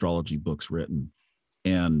best astrology books written.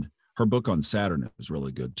 And her book on Saturn is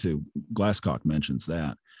really good too. Glasscock mentions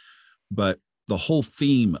that. But the whole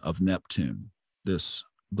theme of Neptune, the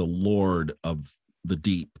Lord of the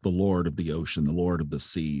deep, the Lord of the ocean, the Lord of the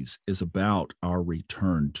seas, is about our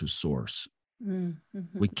return to source. Mm-hmm.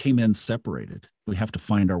 We came in separated. We have to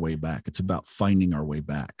find our way back. It's about finding our way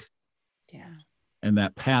back. Yeah. And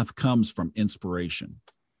that path comes from inspiration.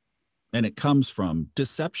 And it comes from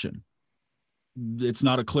deception. It's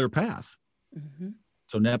not a clear path. Mm-hmm.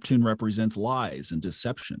 So Neptune represents lies and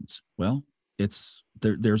deceptions. Well,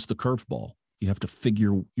 there's the curveball. You have to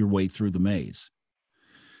figure your way through the maze.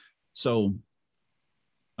 So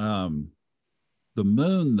the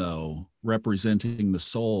moon, though, representing the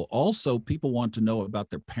soul, also people want to know about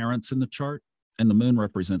their parents in the chart, and the moon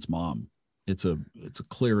represents mom. It's a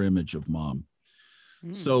clear image of mom.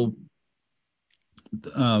 So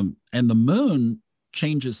and the moon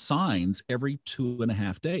changes signs every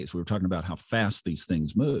 2.5 days. We were talking about how fast these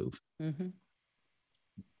things move.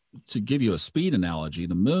 To give you a speed analogy,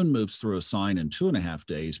 the moon moves through a sign in 2.5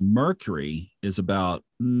 days. Mercury is about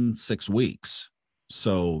 6 weeks.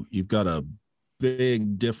 So you've got a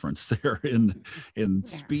big difference there in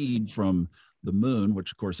speed from the moon,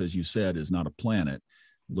 which of course, as you said, is not a planet,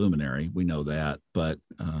 luminary. We know that, but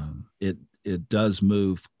it does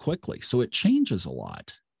move quickly. So it changes a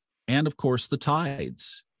lot. And of course, the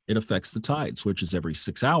tides, it affects the tides, which is every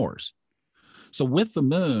 6 hours. So with the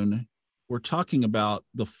moon, we're talking about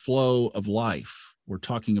the flow of life. We're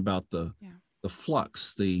talking about the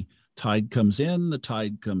flux. The tide comes in, the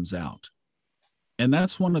tide comes out. And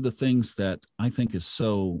that's one of the things that I think is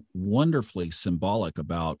so wonderfully symbolic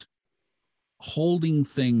about holding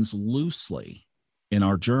things loosely in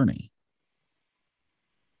our journey.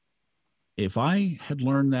 If I had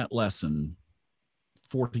learned that lesson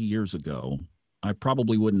 40 years ago, I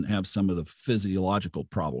probably wouldn't have some of the physiological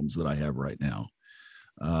problems that I have right now.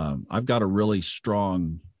 I've got a really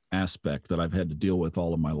strong aspect that I've had to deal with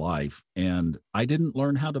all of my life, and I didn't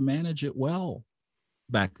learn how to manage it well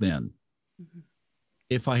back then.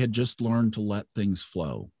 If I had just learned to let things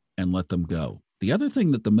flow and let them go. The other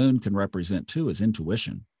thing that the moon can represent too is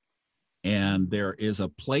intuition. And there is a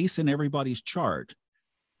place in everybody's chart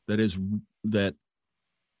that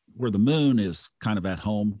where the moon is kind of at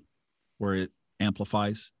home, where it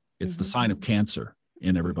amplifies. It's the sign of Cancer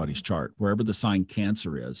in everybody's chart. Wherever the sign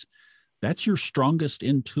Cancer is, that's your strongest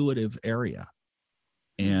intuitive area.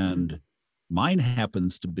 And mine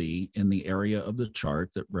happens to be in the area of the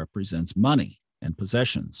chart that represents money and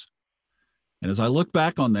possessions. And as I look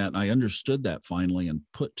back on that, and I understood that finally and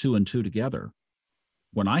put 2 and 2 together,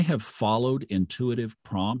 when I have followed intuitive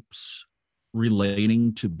prompts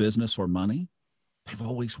relating to business or money, they've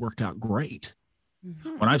always worked out great.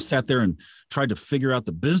 When I've sat there and tried to figure out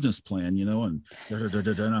the business plan, and I'm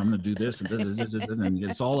going to do this, and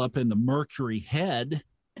it's all up in the Mercury head,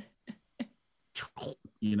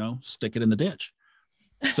 stick it in the ditch.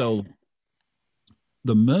 So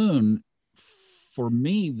the moon, for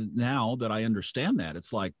me, now that I understand that,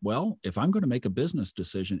 it's like, well, if I'm going to make a business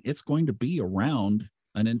decision, it's going to be around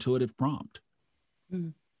an intuitive prompt.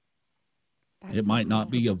 It might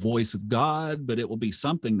not be a voice of God, but it will be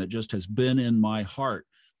something that just has been in my heart,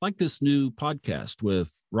 like this new podcast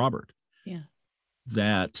with Robert.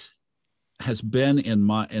 That has been in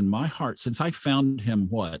my heart since I found him,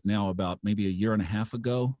 now about maybe 1.5 years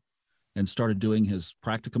ago, and started doing his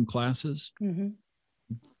practicum classes.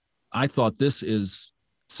 I thought, this is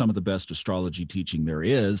some of the best astrology teaching there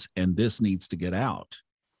is, and this needs to get out.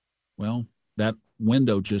 Well, that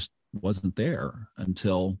window just wasn't there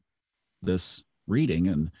until this reading,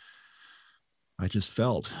 and I just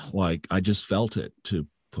felt it to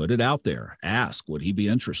put it out there, ask, would he be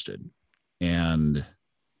interested? And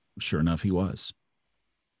sure enough, he was.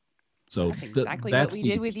 So that's exactly what we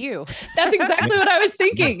did with you. That's exactly what I was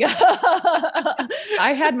thinking.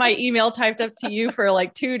 I had my email typed up to you for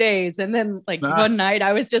like 2 days. And then one night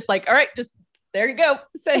I was just like, all right, just there you go.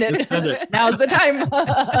 Send it. Now's the time.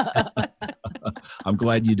 I'm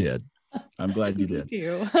glad you did. Thank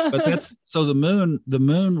you. But that's, so the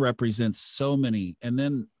moon represents so many. And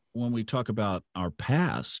then when we talk about our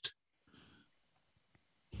past,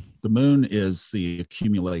 the moon is the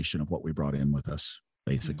accumulation of what we brought in with us,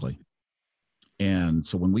 basically. And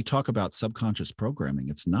so when we talk about subconscious programming,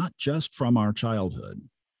 it's not just from our childhood.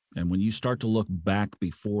 And when you start to look back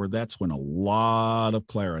before, that's when a lot of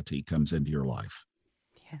clarity comes into your life.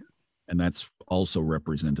 And that's also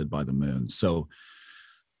represented by the moon. So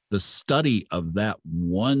the study of that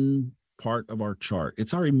one part of our chart,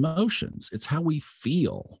 it's our emotions. It's how we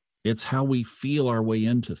feel. It's how we feel our way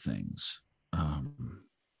into things.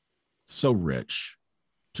 So rich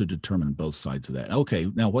to determine both sides of that.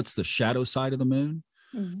 Okay, now what's the shadow side of the moon?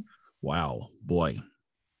 Wow, boy.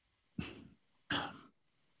 I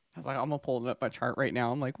was like, I'm gonna pull up my chart right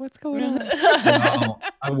now. I'm like, what's going on?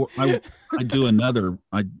 I do another.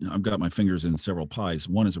 I've got my fingers in several pies.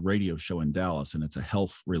 One is a radio show in Dallas, and it's a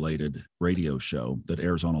health-related radio show that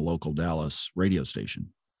airs on a local Dallas radio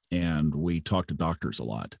station. And we talk to doctors a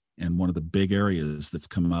lot. And one of the big areas that's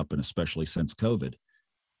come up, and especially since COVID,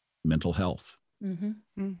 mental health.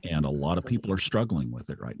 And a lot of people are struggling with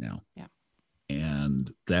it right now.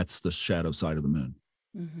 And that's the shadow side of the moon.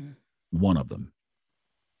 One of them.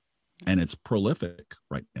 and it's prolific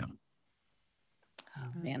right now. Oh,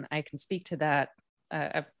 man, I can speak to that.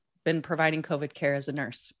 I've been providing COVID care as a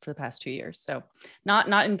nurse for the past 2 years. So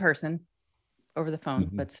not in person, over the phone,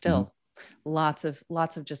 but still lots of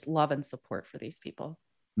just love and support for these people.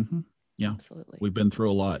 Yeah, absolutely. We've been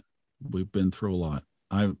through a lot.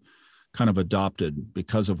 I've kind of adopted,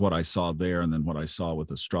 because of what I saw there and then what I saw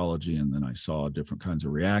with astrology, and then I saw different kinds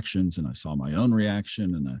of reactions, and I saw my own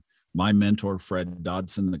reaction, and my mentor, Fred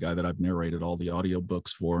Dodson, the guy that I've narrated all the audiobooks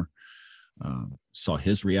for, saw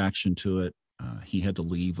his reaction to it. He had to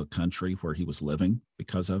leave a country where he was living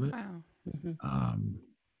because of it. Wow.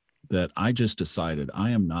 That I just decided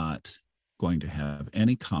I am not going to have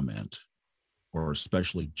any comment or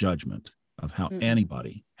especially judgment of how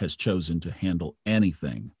anybody has chosen to handle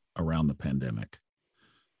anything around the pandemic.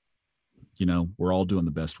 You know, we're all doing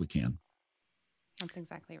the best we can. That's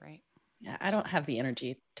exactly right. Yeah, I don't have the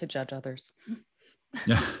energy to judge others.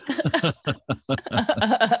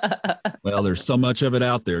 Well, there's so much of it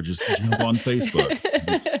out there. Just jump on Facebook.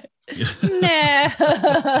 Nah.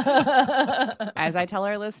 As I tell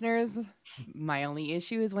our listeners, my only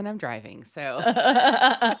issue is when I'm driving. So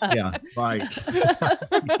yeah, right.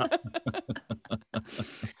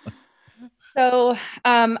 So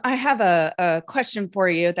I have a question for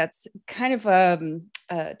you that's kind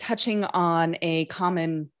of touching on a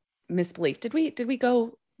common misbelief.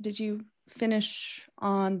 Did you finish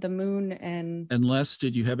on the moon? And unless,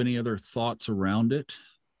 did you have any other thoughts around it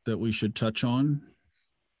that we should touch on?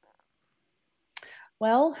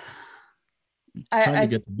 Well, trying to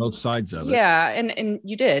get to both sides of it. Yeah. And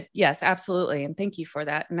you did. Yes, absolutely. And thank you for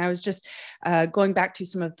that. And I was just going back to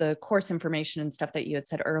some of the course information and stuff that you had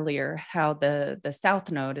said earlier, how the South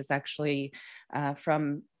Node is actually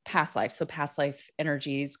from past life. So past life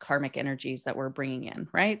energies, karmic energies that we're bringing in,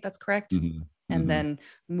 right? That's correct. And then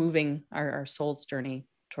moving our soul's journey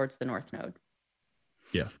towards the North Node.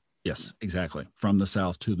 Yeah. Yes, exactly. From the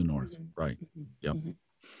South to the North. Right. Yep.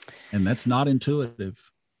 And that's not intuitive.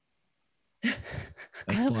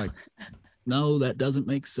 That's like, no, that doesn't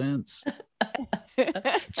make sense.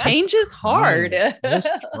 Change is hard. Just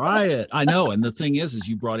try it. I know. And the thing is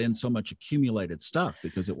you brought in so much accumulated stuff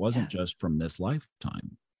because it wasn't just from this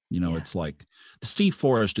lifetime. You know, it's like Steve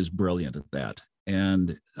Forrest is brilliant at that.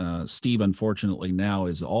 And Steve, unfortunately, now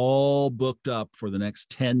is all booked up for the next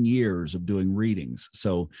 10 years of doing readings.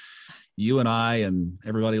 So you and I and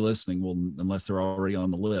everybody listening will, unless they're already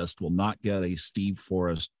on the list, will not get a Steve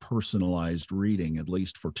Forrest personalized reading, at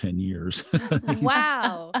least for 10 years.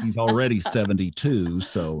 Wow. He's already 72.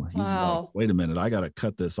 So he's like, wait a minute, I got to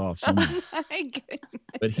cut this off somewhere.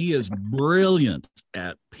 But he is brilliant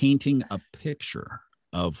at painting a picture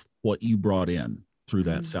of what you brought in through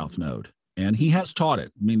that South Node. And he has taught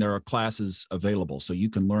it. I mean, there are classes available, so you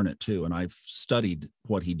can learn it too. And I've studied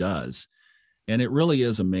what he does. And it really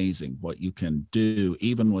is amazing what you can do,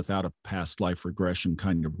 even without a past life regression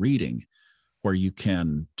kind of reading, where you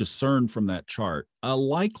can discern from that chart a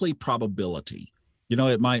likely probability. You know,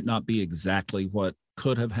 it might not be exactly what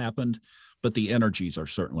could have happened, but the energies are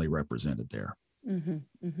certainly represented there.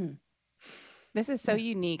 This is so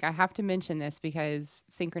unique. I have to mention this because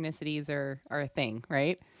synchronicities are a thing,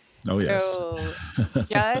 right? Oh, yes. So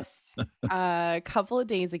just a couple of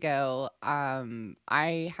days ago,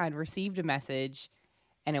 I had received a message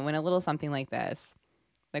and it went a little something like this.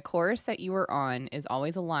 The course that you are on is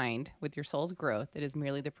always aligned with your soul's growth. It is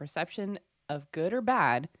merely the perception of good or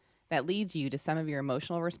bad that leads you to some of your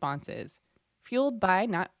emotional responses, fueled by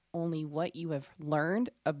not only what you have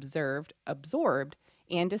learned, observed, absorbed,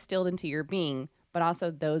 and distilled into your being, but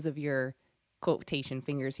also those of your, quotation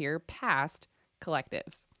fingers here, past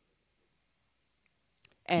collectives.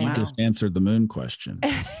 And you just answered the moon question.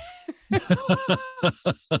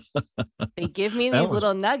 They give me these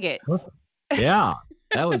little nuggets. Perfect. Yeah,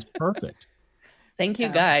 that was perfect. Thank you,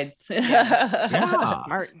 guides. Yeah,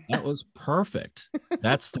 that was perfect.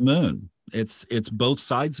 That's the moon. It's both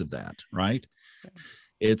sides of that, right?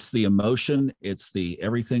 It's the emotion, it's the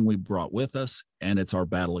everything we brought with us, and it's our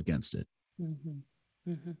battle against it.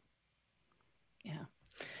 Yeah.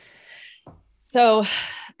 So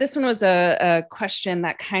this one was a question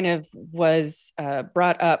that kind of was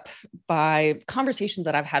brought up by conversations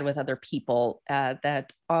that I've had with other people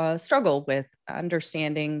that struggle with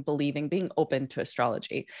understanding, believing, being open to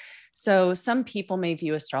astrology. So some people may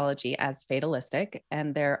view astrology as fatalistic,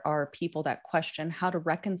 and there are people that question how to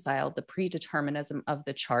reconcile the predeterminism of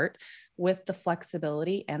the chart with the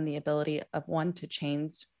flexibility and the ability of one to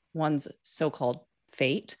change one's so-called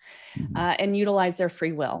fate and utilize their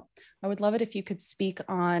free will. I would love it if you could speak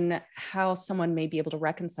on how someone may be able to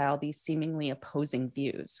reconcile these seemingly opposing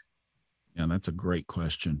views. Yeah, that's a great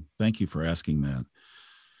question. Thank you for asking that.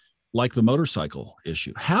 Like the motorcycle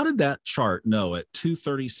issue, how did that chart know at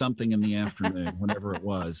 2:30 something in the afternoon, whenever it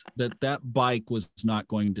was, that that bike was not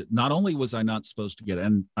going to, not only was I not supposed to get it,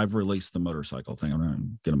 and I've released the motorcycle thing, I'm not going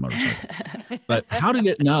to get a motorcycle, but how did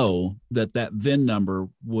it know that that VIN number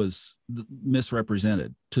was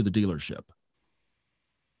misrepresented to the dealership?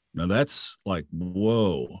 Now that's like,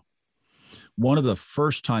 whoa. One of the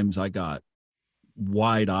first times I got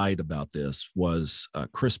wide-eyed about this was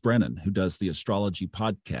Chris Brennan, who does the astrology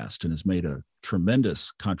podcast and has made a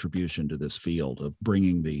tremendous contribution to this field of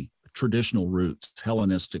bringing the traditional roots,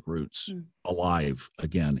 Hellenistic roots, alive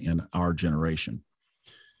again in our generation.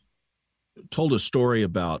 Told a story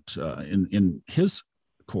about, in his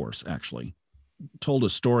course actually, told a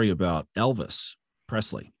story about Elvis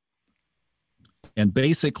Presley. And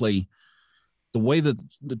basically, the way that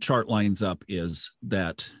the chart lines up is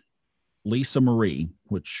that Lisa Marie,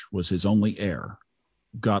 which was his only heir,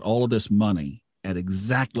 got all of this money at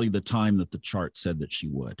exactly the time that the chart said that she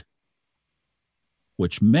would,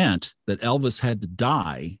 which meant that Elvis had to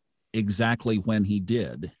die exactly when he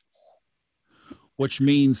did, which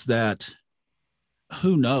means that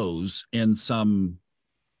who knows, in some,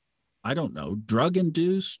 I don't know,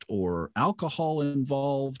 drug-induced or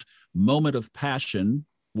alcohol-involved moment of passion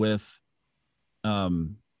with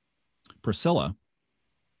Priscilla,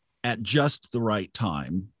 at just the right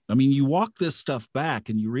time. I mean, you walk this stuff back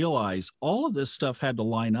and you realize all of this stuff had to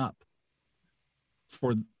line up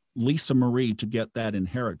for Lisa Marie to get that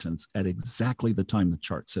inheritance at exactly the time the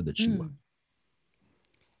chart said that she would.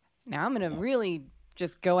 Now I'm going to really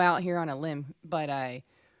just go out here on a limb, but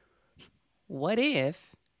what if,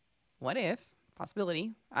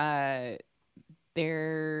 possibility, it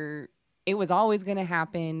was always going to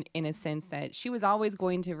happen in a sense that she was always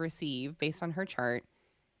going to receive, based on her chart,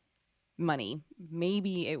 money.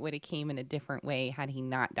 Maybe it would have came in a different way had he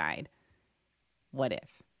not died. What if,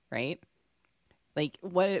 right? Like,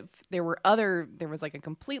 what if there was like a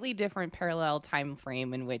completely different parallel time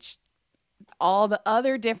frame in which all the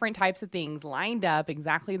other different types of things lined up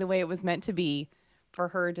exactly the way it was meant to be for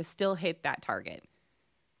her to still hit that target?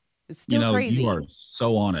 It's still crazy. You are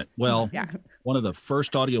so on it. Well, yeah. One of the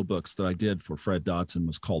first audiobooks that I did for Fred Dotson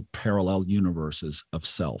was called Parallel Universes of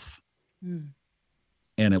Self.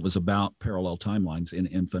 And it was about parallel timelines in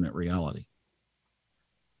infinite reality.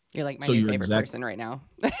 You're like my new favorite person right now.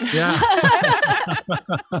 Yeah.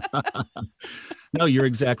 No, you're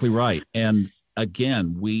exactly right. And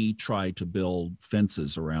again, we try to build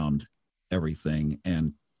fences around everything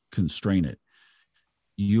and constrain it.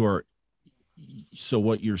 So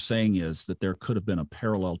what you're saying is that there could have been a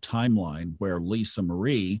parallel timeline where Lisa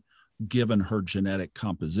Marie, given her genetic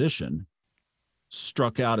composition,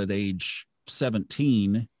 struck out at age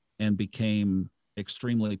 17 and became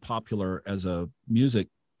extremely popular as a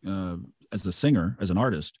as a singer, as an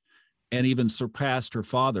artist, and even surpassed her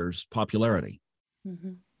father's popularity.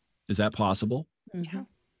 Is that possible? Yeah.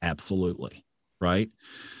 Absolutely. Right.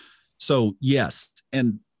 So yes.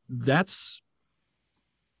 And that's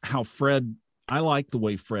how I like the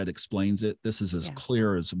way Fred explains it. This is as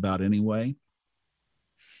clear as about any way.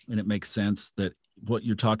 And it makes sense that what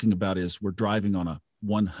you're talking about is we're driving on a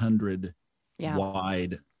 100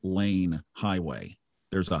 wide lane highway.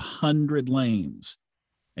 There's 100 lanes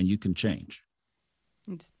and you can change.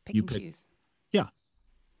 You just pick and choose. Yeah.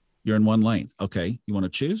 You're in one lane. Okay. You want to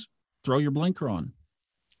choose? Throw your blinker on.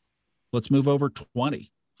 Let's move over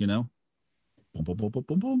 20, Boom, boom, boom, boom,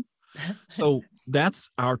 boom, boom. So that's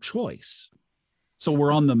our choice. So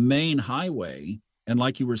we're on the main highway. And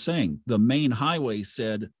like you were saying, the main highway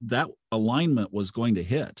said that alignment was going to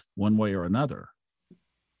hit one way or another.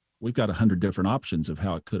 We've got 100 different options of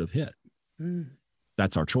how it could have hit.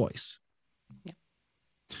 That's our choice. Yeah.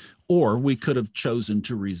 Or we could have chosen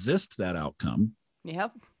to resist that outcome.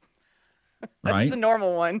 Yep. Right. That's the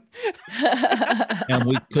normal one. And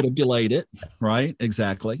we could have delayed it. Right.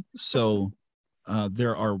 Exactly. So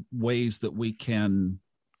there are ways that we can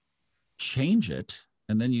change it.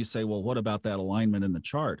 And then you say, well, what about that alignment in the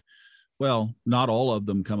chart? Well, not all of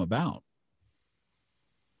them come about.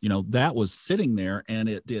 That was sitting there and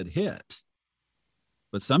it did hit.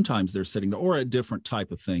 But sometimes they're sitting there, or a different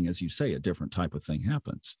type of thing, as you say, a different type of thing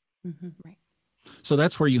happens. Right. So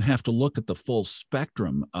that's where you have to look at the full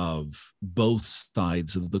spectrum of both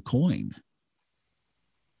sides of the coin.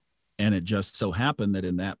 And it just so happened that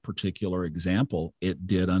in that particular example, it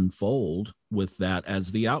did unfold with that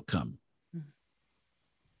as the outcome.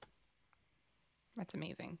 That's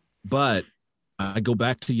amazing. But I go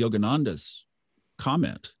back to Yogananda's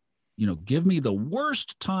comment. give me the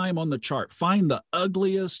worst time on the chart. Find the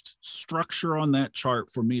ugliest structure on that chart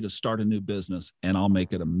for me to start a new business, and I'll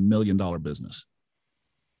make it $1 million business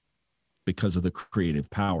because of the creative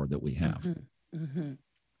power that we have.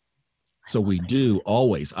 So we do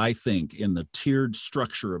always, I think, in the tiered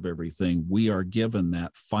structure of everything, we are given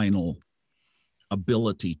that final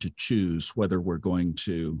ability to choose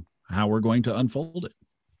how we're going to unfold it.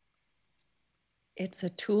 It's a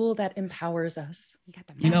tool that empowers us. You got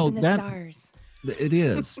the map and the stars. It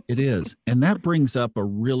is. And that brings up a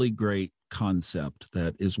really great concept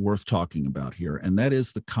that is worth talking about here. And that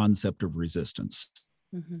is the concept of resistance.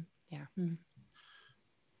 Yeah.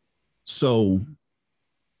 So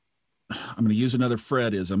I'm going to use another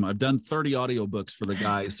Fredism. I've done 30 audiobooks for the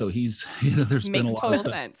guy. So there's been a lot total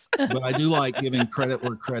sense. But I do like giving credit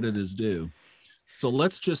where credit is due. So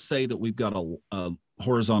let's just say that we've got a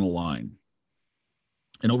horizontal line.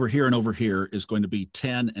 And over here is going to be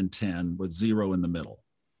 10 and 10 with 0 in the middle,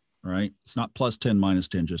 right? It's not plus 10, minus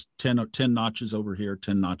 10, just 10 notches over here,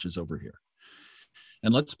 10 notches over here.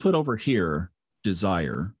 And let's put over here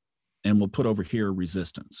desire, and we'll put over here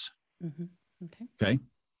resistance. Okay.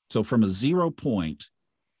 So from a 0 point,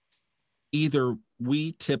 either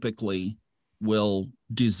we typically will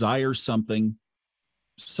desire something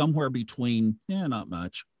somewhere between, not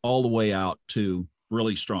much, all the way out to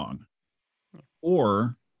really strong.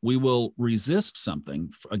 Or we will resist something,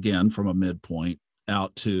 again, from a midpoint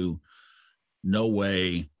out to no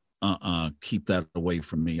way, keep that away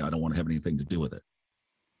from me. I don't want to have anything to do with it.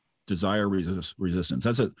 Desire, resistance.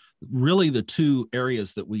 That's really the two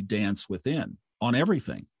areas that we dance within on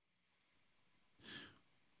everything.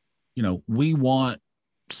 We want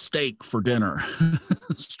steak for dinner,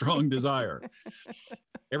 strong desire.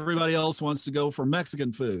 Everybody else wants to go for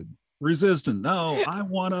Mexican food. Resistant. No, I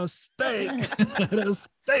want a steak at a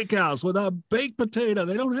steakhouse with a baked potato.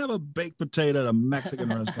 They don't have a baked potato at a Mexican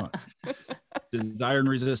restaurant. Desire and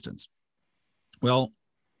resistance. Well,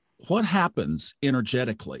 what happens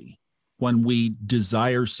energetically when we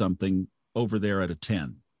desire something over there at a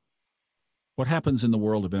 10? What happens in the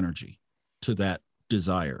world of energy to that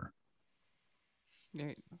desire?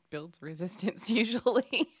 It builds resistance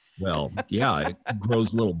usually. Well, yeah, it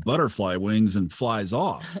grows little butterfly wings and flies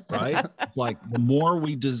off, right? It's like the more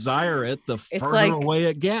we desire it, the further away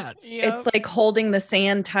it gets. It's like holding the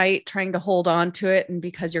sand tight, trying to hold on to it. And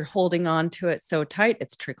because you're holding on to it so tight,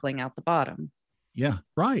 it's trickling out the bottom. Yeah,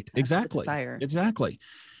 right. That's exactly.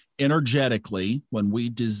 Energetically, when we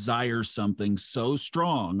desire something so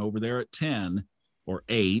strong over there at 10 or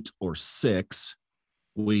 8 or 6,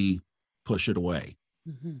 we push it away.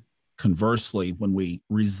 Conversely, when we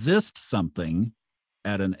resist something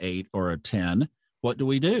at an 8 or a 10, what do?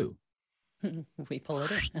 We pull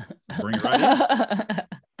it in. Bring it right in.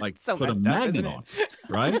 Like so put a magnet on,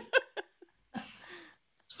 right?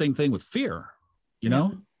 Same thing with fear,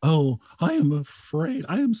 Oh, I am afraid.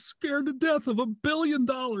 I am scared to death of $1 billion. $1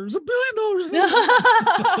 billion.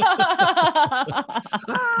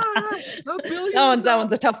 $1 billion. That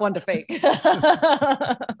one's a tough one to fake.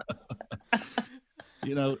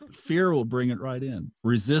 Fear will bring it right in.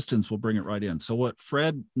 Resistance will bring it right in. So what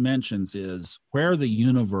Fred mentions is where the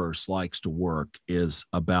universe likes to work is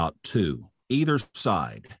about 2, either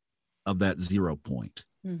side of that 0 point.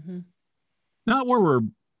 Not where we're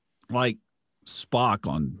like Spock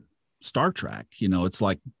on Star Trek. It's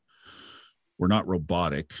like we're not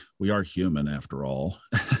robotic. We are human after all.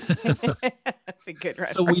 That's a good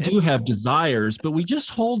reference. So we do have desires, but we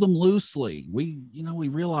just hold them loosely. We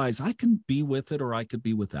realize I can be with it or I could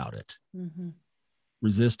be without it.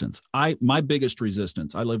 Resistance. My biggest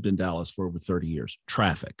resistance, I lived in Dallas for over 30 years.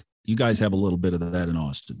 Traffic. You guys have a little bit of that in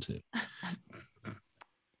Austin too.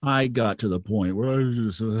 I got to the point where I was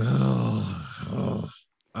just,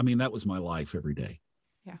 that was my life every day.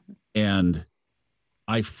 Yeah. And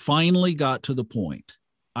I finally got to the point,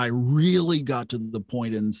 I really got to the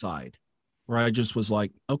point inside where I just was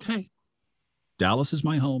like, okay, Dallas is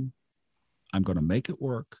my home. I'm going to make it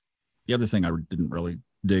work. The other thing I didn't really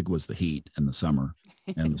dig was the heat in the summer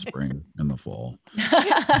and the spring and the fall.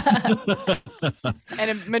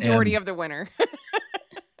 And a majority of the winter.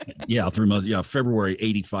 Yeah, February,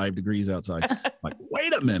 85 degrees outside. Like,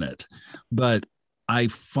 wait a minute. But I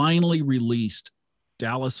finally released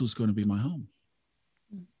Dallas was going to be my home.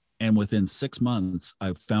 And within 6 months,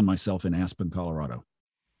 I found myself in Aspen, Colorado.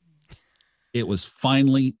 It was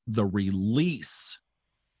finally the release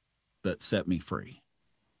that set me free.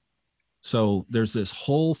 So there's this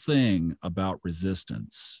whole thing about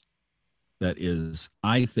resistance that is,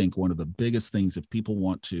 I think, one of the biggest things if people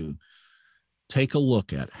want to take a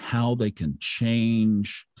look at how they can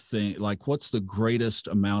change things. Like, what's the greatest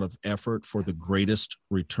amount of effort for the greatest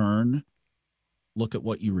return? Look at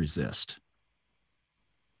what you resist.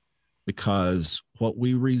 Because what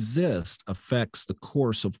we resist affects the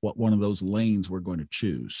course of what one of those lanes we're going to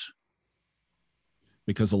choose.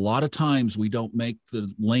 Because a lot of times we don't make the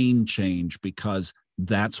lane change because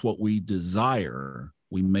that's what we desire.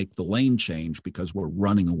 We make the lane change because we're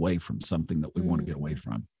running away from something that we want to get away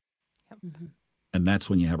from. Yep. And that's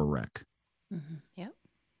when you have a wreck. Yep.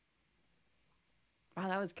 Wow,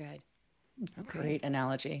 that was good. Okay. Great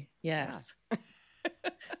analogy. Yes.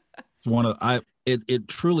 Yeah. It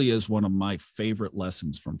truly is one of my favorite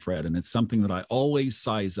lessons from Fred, and it's something that I always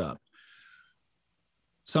size up.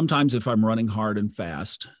 Sometimes if I'm running hard and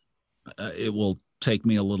fast, it will take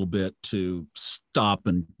me a little bit to stop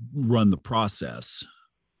and run the process.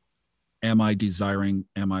 Am I desiring?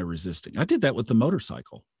 Am I resisting? I did that with the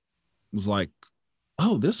motorcycle. It was like,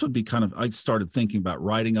 oh, this would be I started thinking about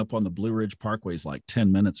riding up on the Blue Ridge Parkways like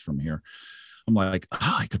 10 minutes from here. I'm like,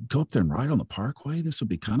 oh, I could go up there and ride on the parkway. This would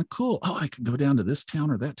be kind of cool. Oh, I could go down to this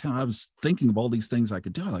town or that town. I was thinking of all these things I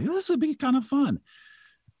could do. I'm like, this would be kind of fun,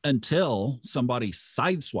 until somebody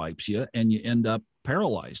sideswipes you and you end up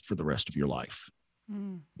paralyzed for the rest of your life.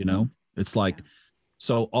 You know, it's like,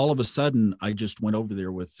 so all of a sudden I just went over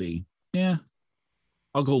there with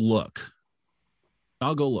I'll go look,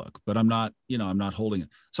 but I'm not holding it.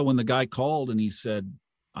 So when the guy called and he said,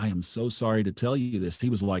 I am so sorry to tell you this, he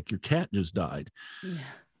was like, your cat just died. Yeah.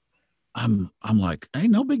 I'm like, hey,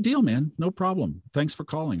 no big deal, man. No problem. Thanks for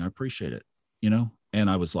calling. I appreciate it. And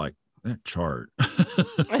I was like, that chart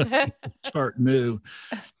knew,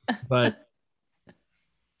 but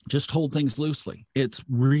just hold things loosely. It's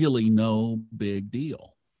really no big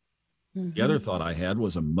deal. The other thought I had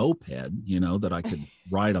was a moped, that I could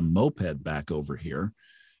ride a moped back over here,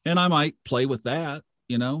 and I might play with that,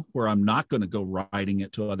 where I'm not going to go riding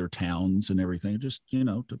it to other towns and everything, just,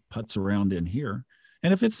 to putz around in here.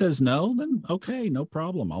 And if it says no, then okay, no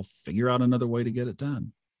problem. I'll figure out another way to get it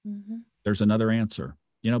done. There's another answer,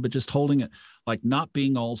 but just holding it, like not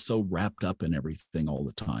being all so wrapped up in everything all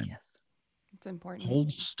the time. Yes. It's important.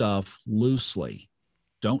 Hold stuff loosely.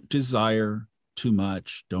 Don't desire too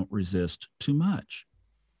much. Don't resist too much.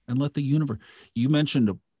 And let the universe, you mentioned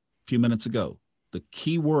a few minutes ago, the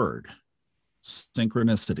key word,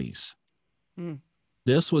 synchronicities.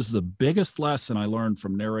 This was the biggest lesson I learned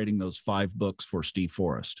from narrating those 5 books for Steve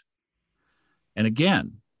Forrest. And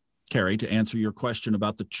again, Carrie, to answer your question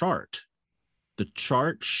about the chart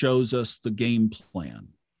shows us the game plan.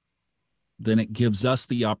 Then it gives us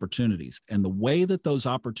the opportunities. And the way that those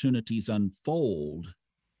opportunities unfold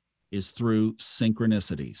is through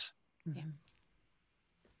synchronicities.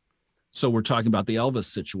 So we're talking about the Elvis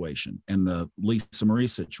situation and the Lisa Marie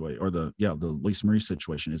situation, or the Lisa Marie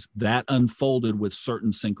situation, is that unfolded with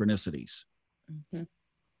certain synchronicities.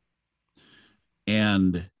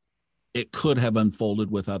 And it could have unfolded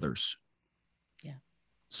with others. Yeah.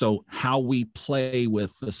 So how we play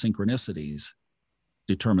with the synchronicities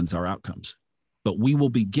determines our outcomes. But we will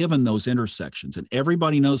be given those intersections, and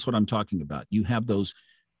everybody knows what I'm talking about. You have those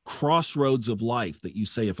crossroads of life that you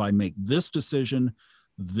say, if I make this decision,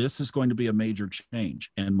 this is going to be a major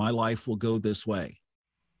change and my life will go this way.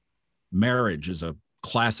 Marriage is a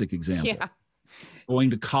classic example. Yeah. Going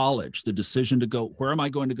to college, the decision to go, where am I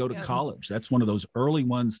going to go to college? That's one of those early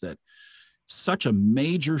ones that such a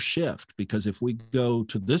major shift, because if we go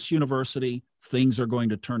to this university, things are going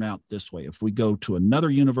to turn out this way. If we go to another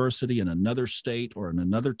university in another state or in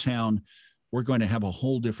another town, we're going to have a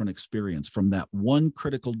whole different experience from that one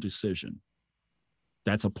critical decision.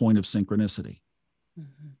 That's a point of synchronicity.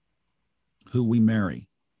 Who we marry,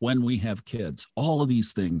 when we have kids, all of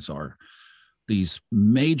these things are these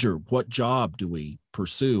major, what job do we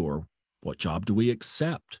pursue, or what job do we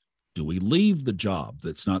accept? Do we leave the job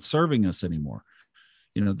that's not serving us anymore?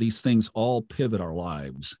 These things all pivot our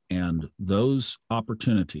lives, and those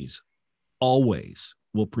opportunities always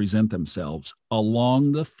will present themselves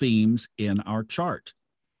along the themes in our chart.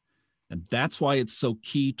 And that's why it's so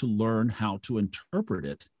key to learn how to interpret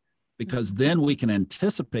it, because then we can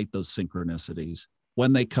anticipate those synchronicities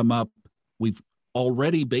when they come up. We've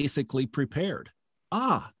already basically prepared.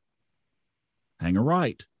 Hang a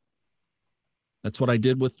right. That's what I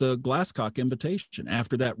did with the Glasscock invitation.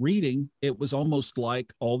 After that reading, it was almost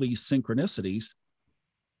like all these synchronicities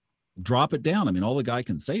drop it down. I mean, all the guy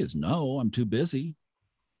can say is, no, I'm too busy.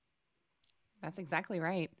 That's exactly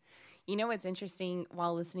right. What's interesting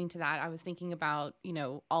while listening to that, I was thinking about,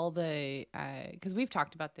 all the, because we've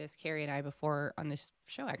talked about this, Carrie and I, before on this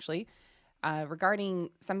show, actually, regarding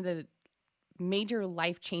some of the major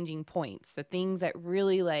life-changing points, the things that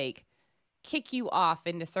really like kick you off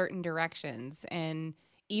into certain directions. And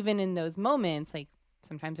even in those moments, like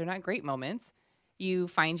sometimes they're not great moments, you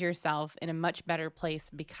find yourself in a much better place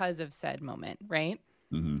because of said moment, right?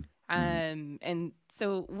 Mm-hmm. And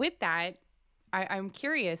so with that, I'm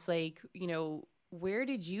curious, like, you know, where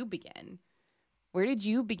did you begin? Where did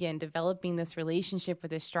you begin developing this relationship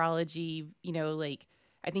with astrology? You know, like,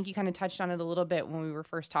 I think you kind of touched on it a little bit when we were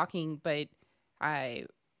first talking, but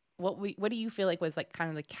what do you feel like was like kind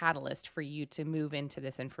of the catalyst for you to move into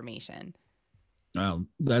this information?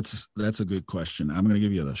 That's a good question. I'm going to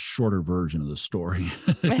give you the shorter version of the story.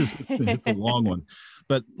 It's a long one,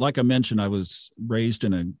 but like I mentioned, I was raised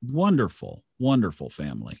in a wonderful, wonderful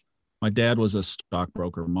family. My dad was a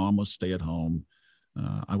stockbroker. Mom was stay at home.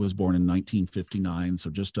 I was born in 1959. So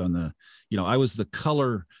just on the, you know, I was the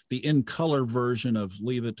in color version of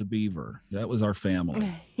Leave It to Beaver. That was our family.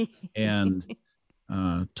 And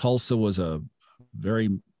Tulsa was a very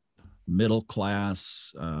middle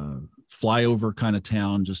class, flyover kind of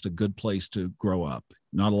town, just a good place to grow up.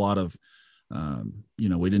 Not a lot of, you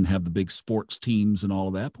know, we didn't have the big sports teams and all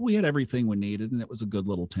of that, but we had everything we needed. And it was a good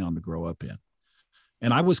little town to grow up in.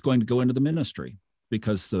 And I was going to go into the ministry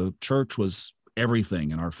because the church was everything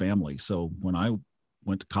in our family. So when I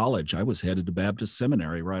went to college, I was headed to Baptist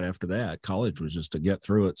seminary right after that. College was just to get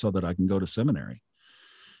through it so that I can go to seminary.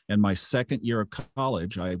 And my second year of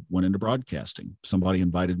college, I went into broadcasting. Somebody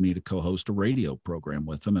invited me to co-host a radio program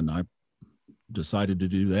with them, and I decided to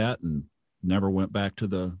do that and never went back to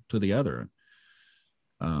the other.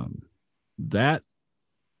 That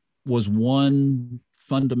was one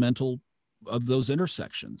fundamental of those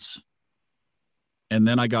intersections. And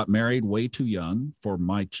then I got married way too young for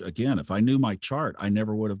again, if I knew my chart, I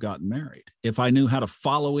never would have gotten married. If I knew how to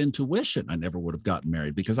follow intuition, I never would have gotten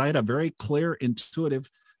married because I had a very clear, intuitive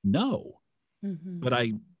no. Mm-hmm. But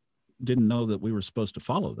I didn't know that we were supposed to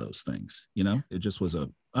follow those things. You know, it just was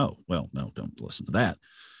oh, well, no, don't listen to that.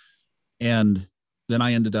 And then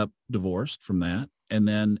I ended up divorced from that, and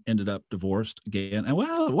then ended up divorced again. And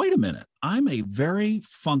well, wait a minute. I'm a very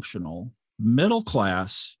functional,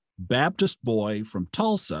 middle-class Baptist boy from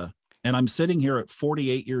Tulsa, and I'm sitting here at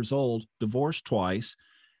 48 years old, divorced twice,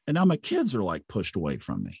 and now my kids are like pushed away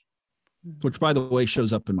from me, which, by the way,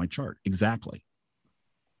 shows up in my chart. Exactly.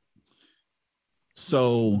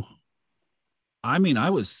 So, I mean,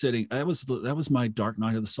 I was sitting, that was my dark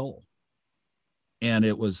night of the soul. And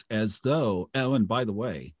it was as though, oh, and by the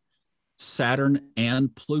way, Saturn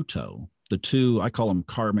and Pluto, the two, I call them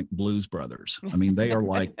karmic blues brothers. I mean, they are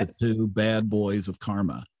like the two bad boys of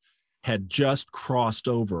karma, had just crossed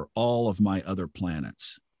over all of my other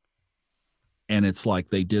planets. And it's like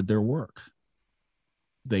they did their work.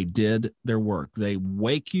 They did their work. They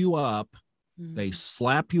wake you up. Mm-hmm. They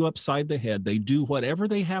slap you upside the head. They do whatever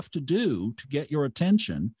they have to do to get your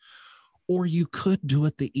attention. Or you could do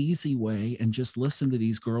it the easy way and just listen to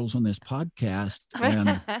these girls on this podcast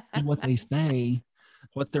and do what they say,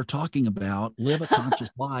 what they're talking about, live a conscious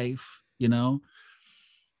life. You know,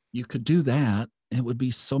 you could do that. It would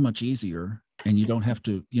be so much easier. And you don't have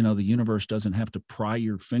to, you know, the universe doesn't have to pry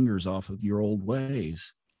your fingers off of your old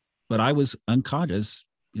ways. But I was unconscious,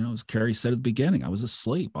 you know, as Carrie said at the beginning, I was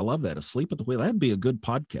asleep. I love that. Asleep at the wheel. That'd be a good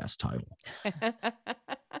podcast title.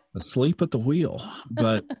 Asleep at the wheel.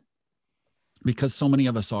 But because so many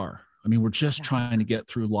of us are. I mean, we're just trying to get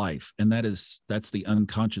through life. And that's the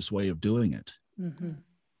unconscious way of doing it. Mm-hmm.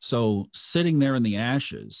 So sitting there in the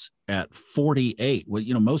ashes at 48, well,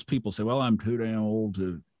 you know, most people say, well, I'm too damn old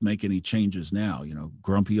to make any changes now, you know,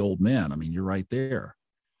 grumpy old men. I mean, you're right there.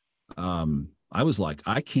 I was like,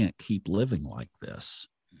 I can't keep living like this.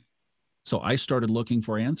 So I started looking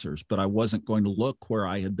for answers, but I wasn't going to look where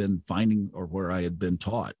I had been finding or where I had been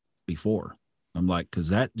taught before. I'm like, because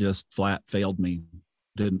that just flat failed me.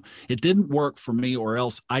 It didn't work for me, or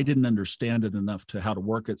else I didn't understand it enough to how to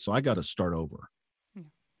work it. So I got to start over.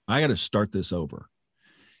 I got to start this over.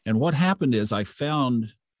 And what happened is I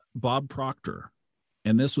found Bob Proctor,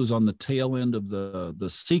 and this was on the tail end of the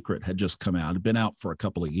Secret had just come out. It had been out for a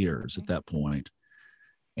couple of years at that point.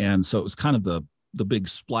 And so it was kind of the big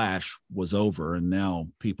splash was over, and now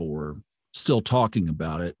people were still talking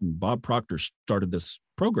about it. And Bob Proctor started this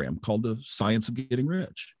program called The Science of Getting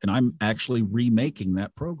Rich. And I'm actually remaking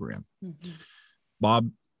that program. Mm-hmm. Bob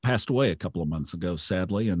passed away a couple of months ago,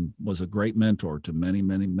 sadly, and was a great mentor to many,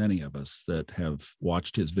 many, many of us that have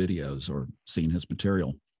watched his videos or seen his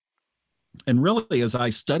material. And really, as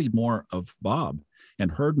I studied more of Bob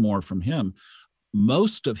and heard more from him,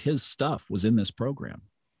 most of his stuff was in this program.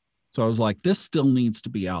 So I was like, this still needs to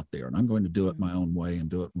be out there, and I'm going to do it my own way and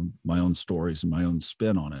do it with my own stories and my own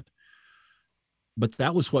spin on it. But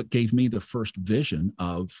that was what gave me the first vision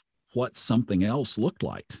of what something else looked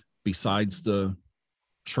like besides the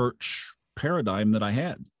church paradigm that I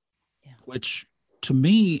had, which to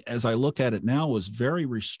me, as I look at it now, was very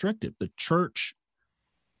restrictive. The church,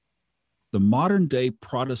 the modern day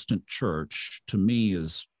Protestant church, to me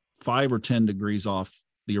is 5 or 10 degrees off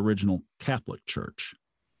the original Catholic Church.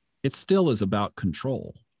 It still is about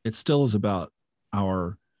control. It still is about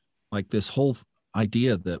this whole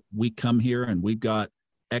idea that we come here and we've got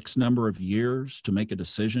X number of years to make a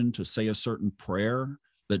decision to say a certain prayer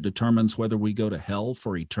that determines whether we go to hell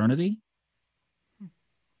for eternity.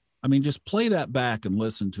 I mean, just play that back and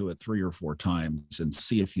listen to it 3 or 4 times and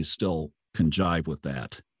see if you still can jive with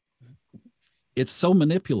that. It's so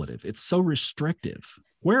manipulative. It's so restrictive.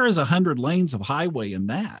 Where is 100 lanes of highway in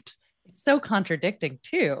that? It's so contradicting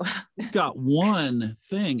too. You've got one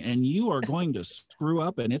thing and you are going to screw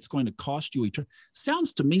up and it's going to cost you eternity.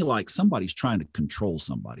 Sounds to me like somebody's trying to control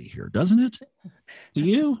somebody here, doesn't it? Do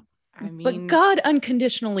you? I mean, but God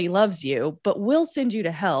unconditionally loves you, but will send you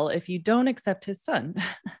to hell if you don't accept his son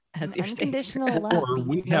as your savior. Or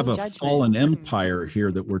we have a fallen empire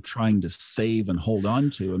here that we're trying to save and hold on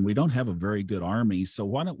to, and we don't have a very good army. So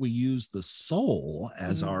why don't we use the soul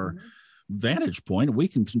as our vantage point? We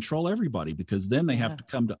can control everybody, because then they have to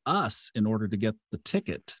come to us in order to get the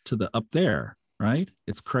ticket to the up there, right?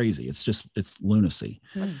 It's crazy. It's lunacy.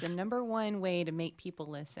 What's the number one way to make people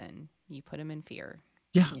listen? You put them in fear.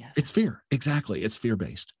 Yeah, it's fear. Exactly. It's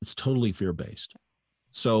fear-based. It's totally fear-based.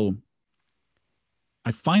 So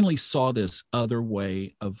I finally saw this other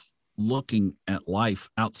way of looking at life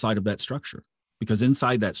outside of that structure, because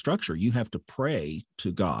inside that structure, you have to pray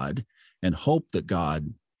to God and hope that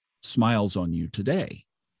God smiles on you today.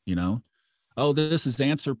 Oh, this is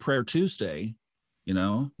Answer Prayer Tuesday.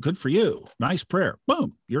 Good for you. Nice prayer.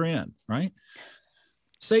 Boom, you're in, right?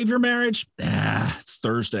 Save your marriage. It's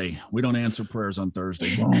Thursday. We don't answer prayers on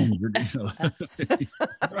Thursday. Boom, you're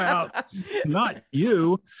out. Not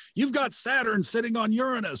you. You've got Saturn sitting on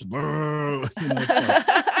Uranus. Oh,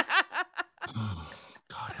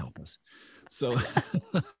 God help us. So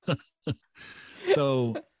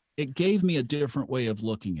it gave me a different way of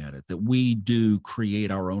looking at it, that we do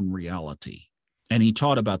create our own reality. And he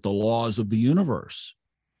taught about the laws of the universe,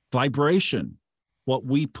 vibration. What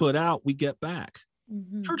we put out, we get back.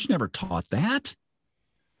 Church never taught that.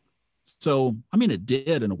 So, I mean, it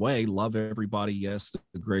did in a way. Love everybody. Yes,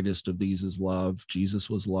 the greatest of these is love. Jesus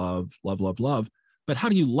was love, love, love, love. But how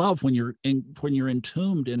do you love when you're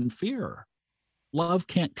entombed in fear? Love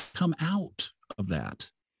can't come out of that.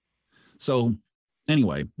 So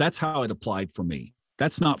anyway, that's how it applied for me.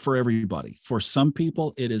 That's not for everybody. For some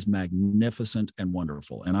people, it is magnificent and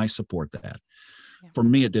wonderful, and I support that. Yeah. For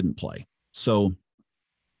me, it didn't play. So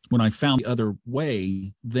when I found the other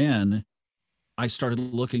way, then I started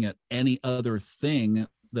looking at any other thing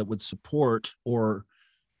that would support or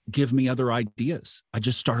give me other ideas. I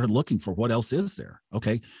just started looking for what else is there.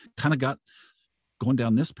 Okay, kind of got going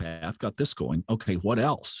down this path, got this going. Okay, what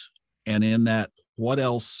else? And in that what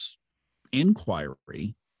else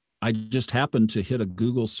inquiry, I just happened to hit a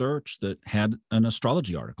Google search that had an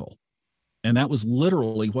astrology article. And that was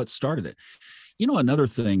literally what started it. Another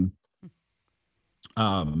thing,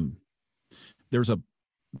 there's a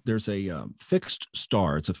fixed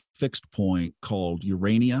star. It's a fixed point called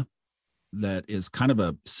Urania that is kind of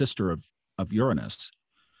a sister of Uranus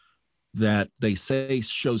that they say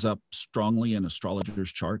shows up strongly in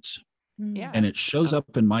astrologers' charts. Yeah. And it shows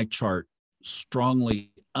up in my chart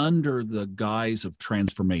strongly under the guise of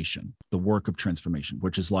transformation, the work of transformation,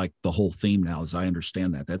 which is like the whole theme now, as I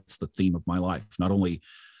understand that. That's the theme of my life. Not only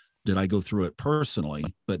did I go through it personally,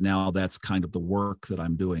 but now that's kind of the work that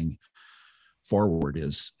I'm doing forward,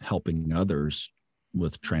 is helping others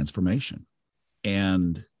with transformation.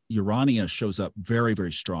 And Urania shows up very,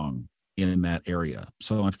 very strong in that area.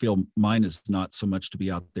 So I feel mine is not so much to be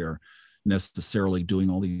out there necessarily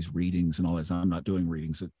doing all these readings and all this. I'm not doing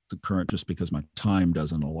readings at the current just because my time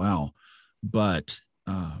doesn't allow, but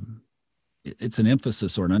it's an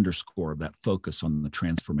emphasis or an underscore of that focus on the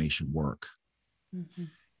transformation work.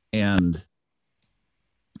 And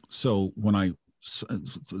so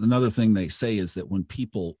another thing they say is that when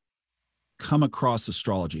people come across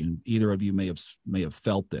astrology, and either of you may have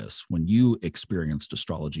felt this when you experienced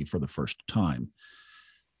astrology for the first time,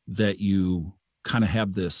 that you kind of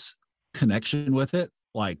have this connection with it,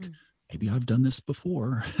 like maybe I've done this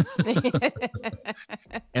before.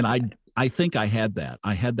 And I think I had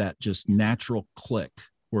that just natural click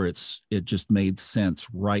where it just made sense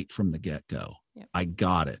right from the get-go. Yep. I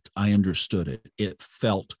got it. I understood it. It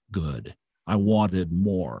felt good. I wanted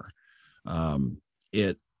more.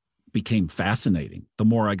 It became fascinating. The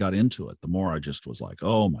more I got into it, the more I just was like,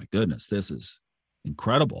 oh my goodness, this is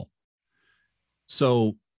incredible.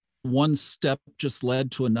 So one step just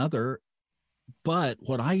led to another. But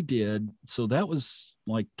what I did, so that was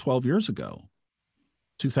like 12 years ago,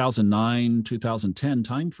 2009, 2010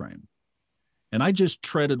 timeframe. And I just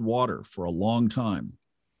treaded water for a long time.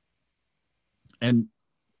 And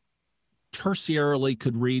tertiarily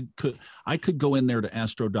I could go in there to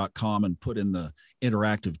astro.com and put in the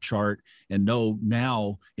interactive chart and know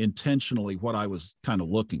now intentionally what I was kind of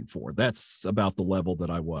looking for. That's about the level that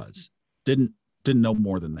I was. Didn't know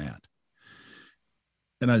more than that.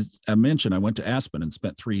 And I mentioned I went to Aspen and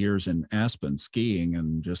spent 3 years in Aspen skiing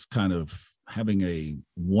and just kind of having a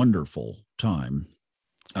wonderful time.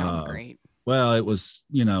 Sounds great. Well, it was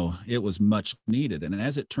much needed. And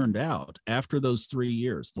as it turned out, after those 3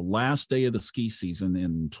 years, the last day of the ski season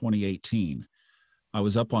in 2018, I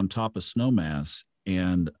was up on top of Snowmass,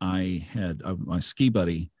 and I had my ski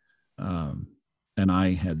buddy, and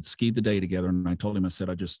I had skied the day together. And I told him, I said,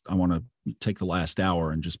 I want to take the last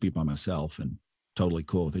hour and just be by myself. And totally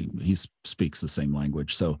cool. He speaks the same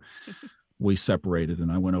language. So we separated,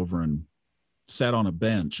 and I went over and sat on a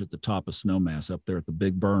bench at the top of Snowmass up there at the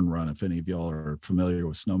Big Burn Run, if any of y'all are familiar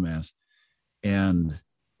with Snowmass. And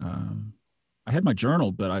I had my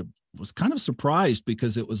journal, but I was kind of surprised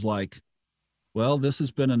because it was like, well, this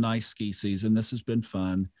has been a nice ski season. This has been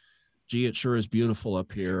fun. Gee, it sure is beautiful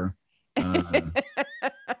up here.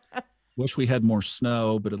 Wish we had more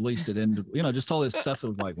snow, but at least it ended, just all this stuff that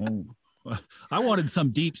was like, oh, I wanted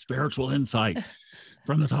some deep spiritual insight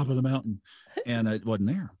from the top of the mountain, and it wasn't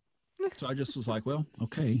there. So I just was like, well,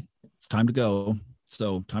 okay, it's time to go.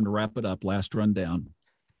 So time to wrap it up, last run down.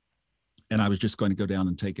 And I was just going to go down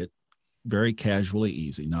and take it very casually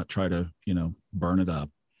easy, not try to, burn it up.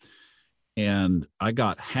 And I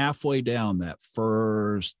got halfway down that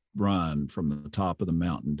first run from the top of the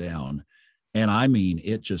mountain down. And I mean,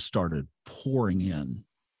 it just started pouring in.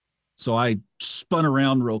 So I spun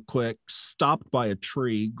around real quick, stopped by a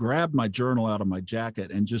tree, grabbed my journal out of my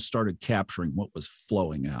jacket, and just started capturing what was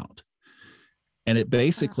flowing out. And it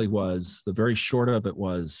basically was, the very short of it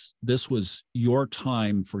was, this was your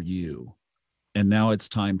time for you. And now it's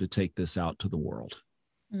time to take this out to the world.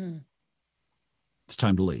 It's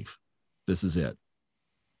time to leave. This is it.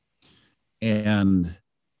 And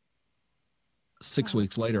 6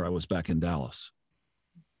 weeks later, I was back in Dallas.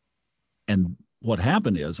 And what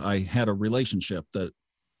happened is I had a relationship that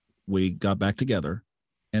we got back together,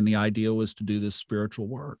 and the idea was to do this spiritual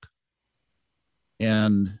work.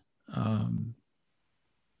 And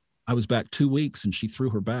I was back 2 weeks, and she threw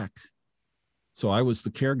her back. So I was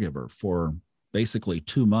the caregiver for basically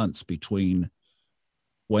 2 months between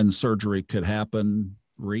when surgery could happen,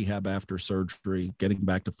 rehab after surgery, getting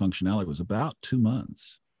back to functionality. It was about 2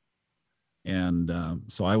 months. And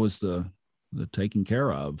so I was the taken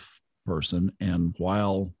care of person. And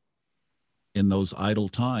while in those idle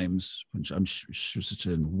times, which I'm just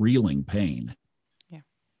in reeling pain,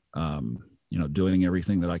 doing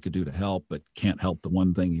everything that I could do to help, but can't help the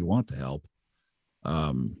one thing you want to help,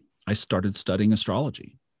 I started studying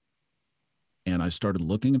astrology. And I started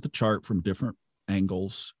looking at the chart from different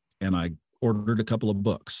angles, and I ordered a couple of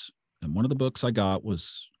books. And one of the books I got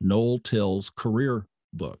was Noel Till's career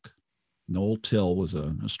book. Noel Till was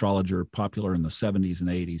an astrologer popular in the 70s and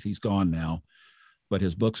 80s. He's gone now, but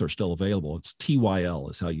his books are still available. It's Tyl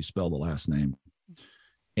is how you spell the last name.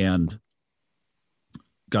 And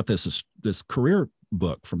got this career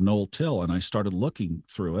book from Noel Till, and I started looking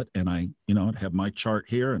through it, and I have my chart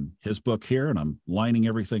here and his book here, and I'm lining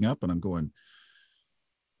everything up, and I'm going,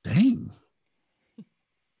 dang,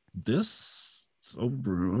 this so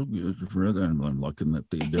good. And I'm looking at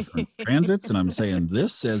the different transits, and I'm saying,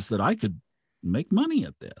 this says that I could make money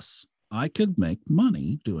at this. I could make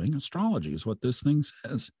money doing astrology is what this thing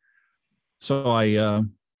says. So I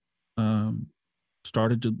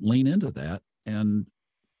started to lean into that. And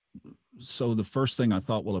so the first thing I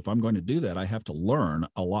thought, well, if I'm going to do that, I have to learn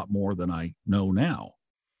a lot more than I know now.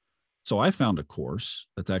 So I found a course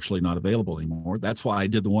that's actually not available anymore. That's why I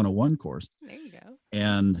did the 101 course. There you go.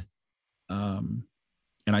 And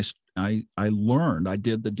I learned, I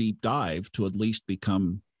did the deep dive to at least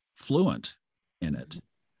become fluent in it.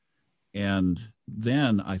 And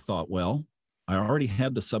then I thought, well, I already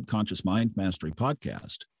had the Subconscious Mind Mastery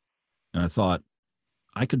podcast. And I thought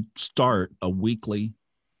I could start a weekly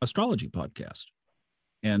astrology podcast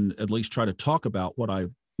and at least try to talk about what I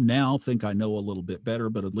now think I know a little bit better,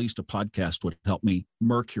 but at least a podcast would help me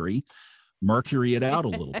mercury it out a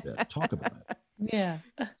little bit, talk about it. Yeah.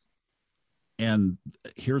 And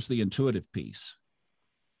here's the intuitive piece.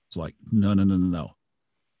 It's like, no.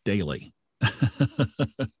 daily.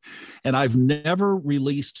 And I've never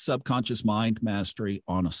released Subconscious Mind Mastery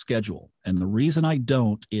on a schedule. And the reason I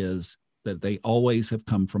don't is that they always have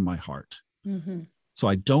come from my heart. Mm-hmm. So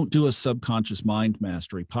I don't do a Subconscious Mind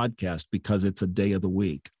Mastery podcast because it's a day of the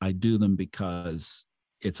week. I do them because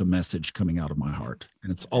it's a message coming out of my heart.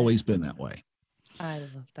 And it's always been that way. I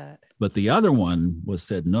love that. But the other one was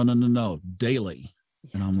said, no, daily. Yeah.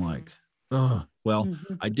 And I'm like, oh, well,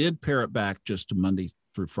 I did pare it back just to Monday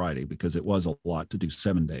through Friday because it was a lot to do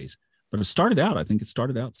 7 days. But I think it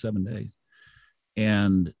started out 7 days.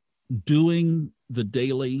 And doing the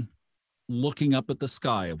daily, looking up at the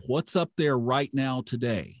sky of what's up there right now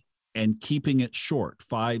today and keeping it short,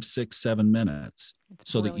 5, 6, 7 minutes,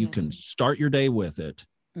 so that you can start your day with it.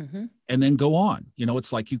 Mm-hmm. And then go on.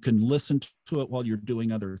 It's like you can listen to it while you're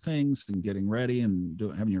doing other things and getting ready and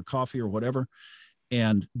having your coffee or whatever.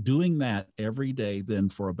 And doing that every day, then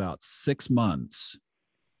for about 6 months,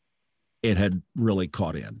 it had really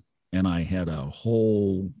caught in. And I had a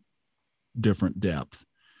whole different depth.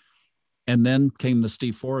 And then came the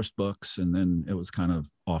Steve Forrest books, and then it was kind of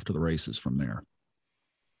off to the races from there.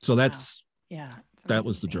 So that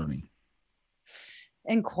was the journey.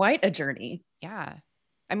 And quite a journey. Yeah.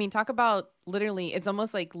 I mean, talk about literally, it's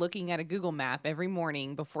almost like looking at a Google map every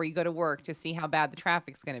morning before you go to work to see how bad the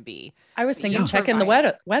traffic's going to be. I was thinking checking the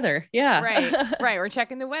weather. Yeah. Right. We're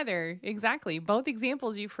checking the weather. Exactly. Both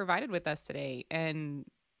examples you've provided with us today. And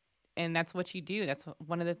that's what you do. That's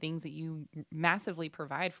one of the things that you massively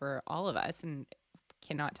provide for all of us. And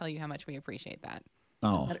cannot tell you how much we appreciate that.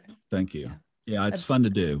 Oh, thank you. Yeah, it's fun to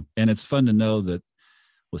do. And it's fun to know that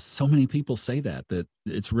with so many people say that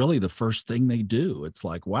it's really the first thing they do. It's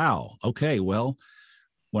like, wow, okay, well,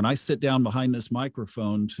 when I sit down behind this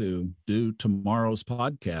microphone to do tomorrow's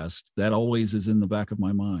podcast, that always is in the back of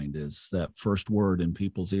my mind, is that first word in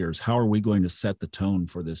people's ears. How are we going to set the tone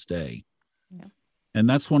for this day? Yeah. And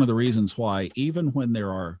that's one of the reasons why, even when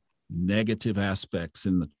there are negative aspects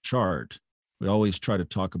in the chart, we always try to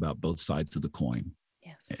talk about both sides of the coin.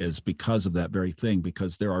 Yes. Is because of that very thing,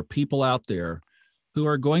 because there are people out there who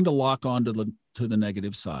are going to lock on to the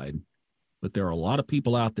negative side. But there are a lot of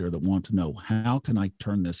people out there that want to know, how can I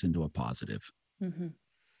turn this into a positive? Mm-hmm.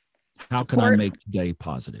 How can I make today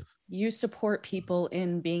positive? You support people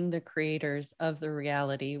in being the creators of the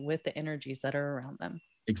reality with the energies that are around them.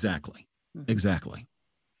 Exactly. Mm-hmm. Exactly.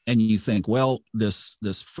 And you think, well, this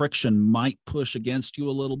friction might push against you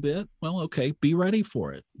a little bit. Well, okay, be ready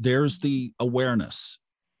for it. There's the awareness.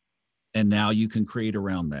 And now you can create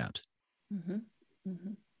around that. Mm-hmm.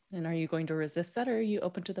 Mm-hmm. And are you going to resist that, or are you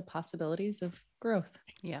open to the possibilities of growth?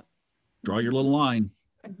 Yeah. Draw your little line,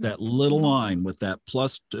 that little line with that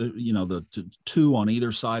plus, the 2 on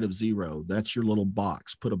either side of 0. That's your little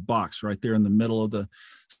box. Put a box right there in the middle of the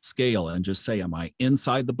scale and just say, am I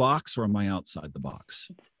inside the box or am I outside the box?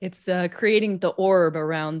 It's creating the orb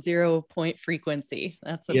around 0 point frequency.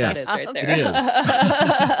 That's what that is right there. It is.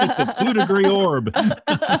 The 2 degree orb.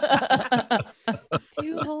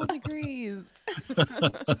 2 whole degrees.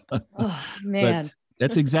 Oh, man. But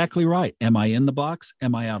that's exactly right. Am I in the box?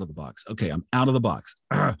 Am I out of the box? Okay, I'm out of the box.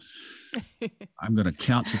 I'm going to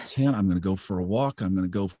count to 10. I'm going to go for a walk. I'm going to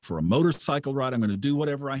go for a motorcycle ride. I'm going to do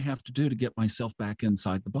whatever I have to do to get myself back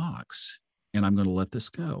inside the box. And I'm going to let this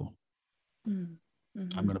go.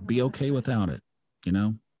 Mm-hmm. I'm going to be okay without it,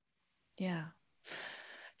 Yeah.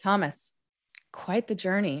 Thomas, quite the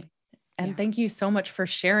journey. And thank you so much for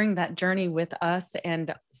sharing that journey with us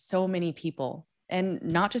and so many people, and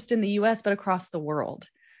not just in the US, but across the world.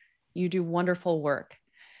 You do wonderful work.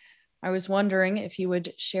 I was wondering if you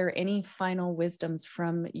would share any final wisdoms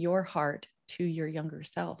from your heart to your younger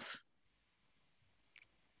self.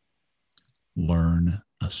 Learn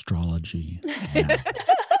astrology.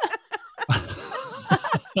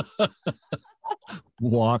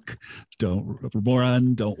 Walk, don't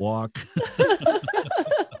run, don't walk.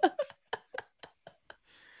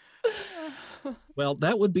 Well,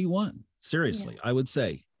 that would be one. Seriously, I would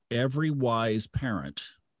say every wise parent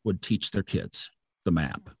would teach their kids the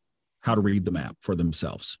map, how to read the map for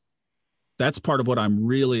themselves. That's part of what I'm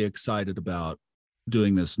really excited about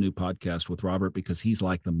doing this new podcast with Robert, because he's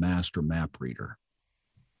like the master map reader.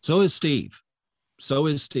 So is Steve.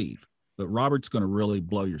 But Robert's going to really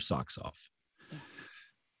blow your socks off.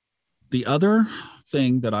 The other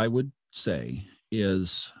thing that I would say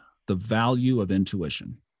is the value of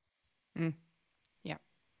intuition. Yeah.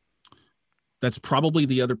 That's probably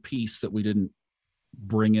the other piece that we didn't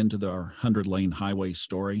bring into our 100-lane highway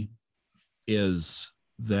story, is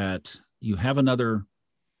that you have another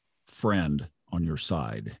friend on your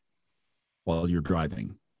side while you're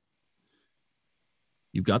driving.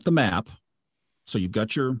 You've got the map, So you've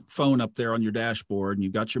got your phone up there on your dashboard and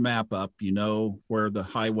you've got your map up, you know where the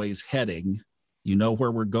highway's heading, you know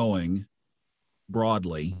where we're going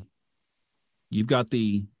broadly. You've got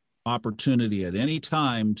the opportunity at any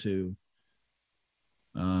time to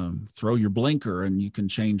throw your blinker and you can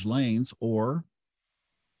change lanes, or,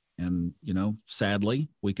 and you know, sadly,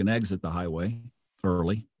 we can exit the highway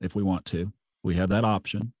early if we want to. We have that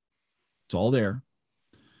option. It's all there.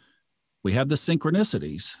 We have the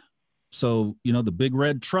synchronicities. So, you know, the big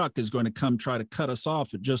red truck is going to come try to cut us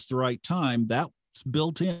off at just the right time. That's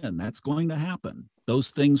built in. That's going to happen.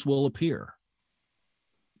 Those things will appear.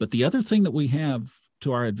 But the other thing that we have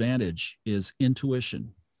to our advantage is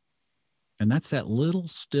intuition. And that's that little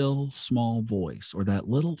still small voice, or that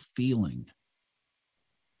little feeling,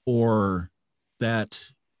 or that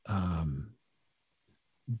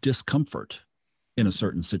discomfort in a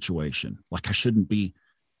certain situation. Like, I shouldn't be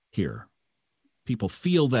here. People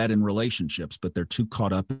feel that in relationships, but they're too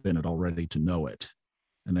caught up in it already to know it.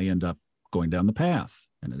 And they end up going down the path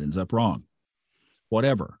and it ends up wrong.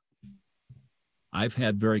 Whatever. I've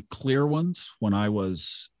had very clear ones when I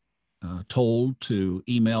was told to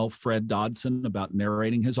email Fred Dodson about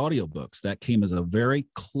narrating his audiobooks. That came as a very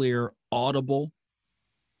clear, audible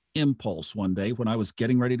impulse one day when I was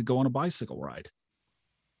getting ready to go on a bicycle ride.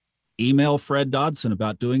 Email Fred Dodson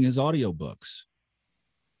about doing his audiobooks.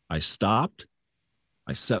 I stopped.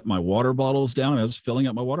 I set my water bottles down. I was filling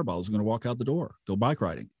up my water bottles. I'm going to walk out the door, go bike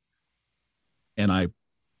riding. And I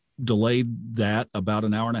delayed that about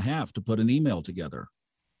an hour and a half to put an email together.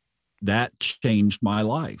 That changed my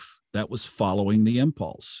life. That was following the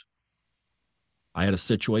impulse. I had a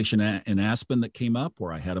situation in Aspen that came up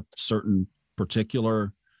where I had a certain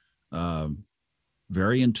particular,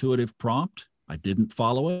 very intuitive prompt. I didn't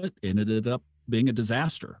follow it, and it ended up being a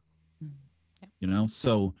disaster. You know,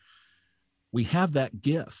 so we have that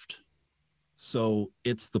gift. So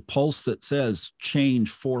it's the pulse that says change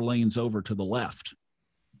 4 lanes over to the left.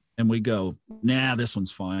 And we go, nah, this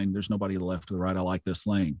one's fine. There's nobody to the left or the right. I like this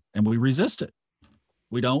lane. And we resist it.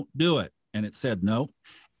 We don't do it. And it said no.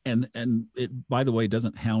 And it, by the way,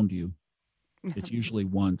 doesn't hound you. It's usually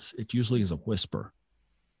once. It usually is a whisper.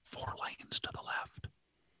 4 lanes to the left.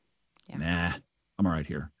 Yeah. Nah, I'm all right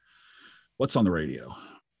here. What's on the radio?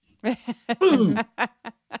 Boom.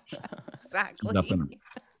 Exactly. Up and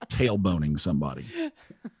tailboning somebody.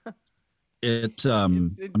 It, I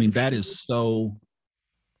mean, that is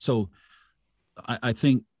so I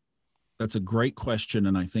think that's a great question.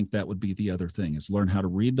 And I think that would be the other thing, is learn how to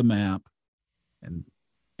read the map and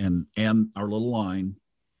our little line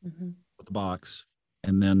with the box.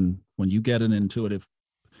 And then when you get an intuitive,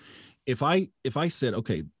 if I said,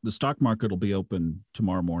 okay, the stock market will be open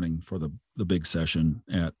tomorrow morning for the big session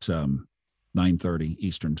at 9:30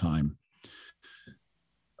 Eastern time.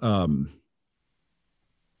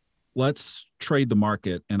 Let's trade the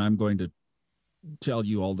market, and I'm going to tell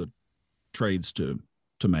you all the trades to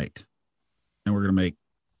make. And we're going to make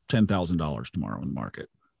 $10,000 tomorrow in the market.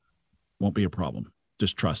 Won't be a problem.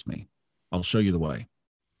 Just trust me. I'll show you the way.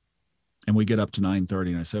 And we get up to 9:30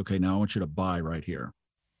 and I say, okay, now I want you to buy right here.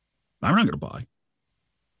 I'm not going to buy.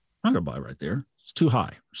 I'm not going to buy right there. It's too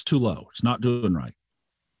high. It's too low. It's not doing right.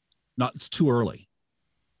 It's too early.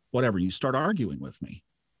 Whatever. You start arguing with me.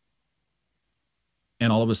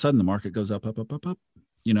 And all of a sudden the market goes up,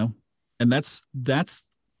 you know, and that's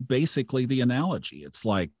basically the analogy. It's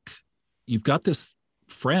like you've got this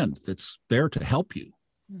friend that's there to help you,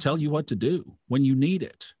 tell you what to do when you need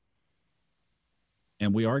it.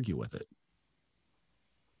 And we argue with it.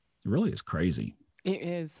 It really is crazy. It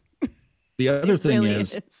is. The other thing really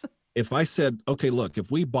is, if I said, okay, look, if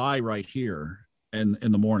we buy right here and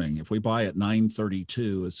in the morning, if we buy at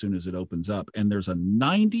 9:32 as soon as it opens up, and there's a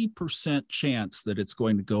 90% chance that it's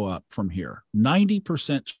going to go up from here,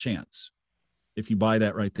 90% chance if you buy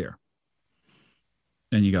that right there.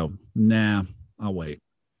 And you go, nah, I'll wait.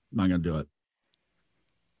 I'm not going to do it.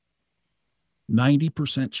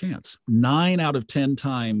 90% chance. 9 out of 10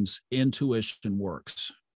 times intuition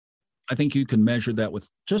works. I think you can measure that with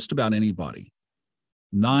just about anybody.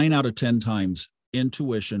 9 out of 10 times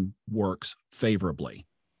intuition works favorably.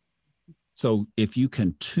 So if you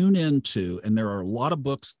can tune into, and there are a lot of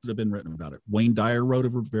books that have been written about it. Wayne Dyer wrote a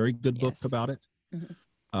very good book about it.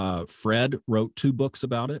 Fred wrote 2 books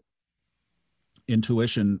about it.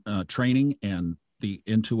 Intuition Training and the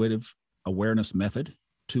Intuitive Awareness Method.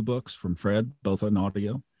 2 books from Fred, both on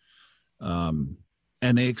audio. And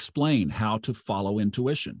they explain how to follow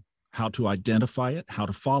intuition, how to identify it, how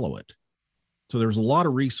to follow it. So there's a lot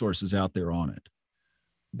of resources out there on it.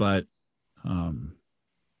 But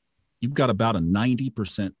you've got about a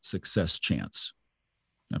 90% success chance.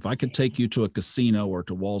 If I could take you to a casino or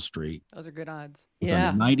to Wall Street, Those are good odds. with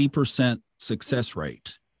Yeah. a 90% success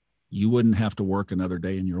rate, you wouldn't have to work another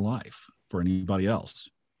day in your life for anybody else.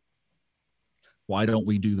 Why don't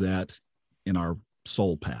we do that in our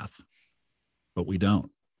soul path? But we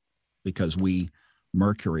don't, because we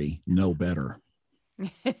Mercury know better.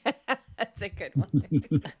 That's a good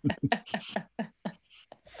one.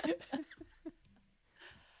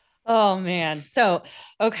 Oh man. So,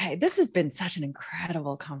 okay, this has been such an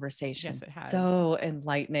incredible conversation. Yes, it has. So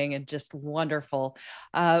enlightening and just wonderful.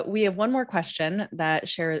 We have one more question that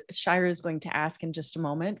Shira is going to ask in just a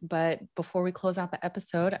moment. But before we close out the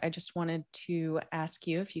episode, I just wanted to ask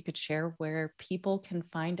you if you could share where people can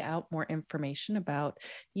find out more information about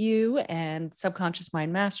you and subconscious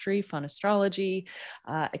mind mastery, fun astrology,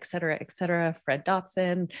 et cetera, Fred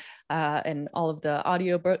Dotson, and all of the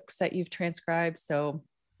audiobooks that you've transcribed. So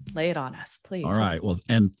lay it on us, please. All right. Well,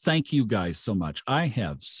 and thank you guys so much. I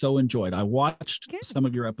have so enjoyed. I watched Good. some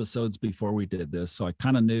of your episodes before we did this, so I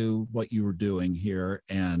kind of knew what you were doing here,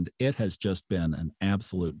 and it has just been an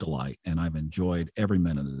absolute delight, and I've enjoyed every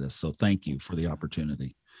minute of this. So thank you for the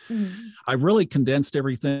opportunity. Mhm. I've really condensed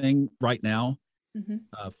everything right now. Mhm.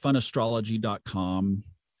 Funastrology.com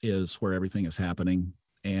is where everything is happening,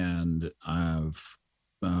 and I've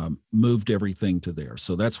moved everything to there.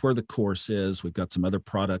 So that's where the course is. We've got some other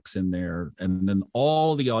products in there. And then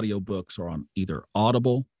all the audiobooks are on either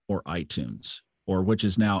Audible or iTunes, or which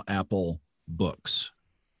is now Apple Books.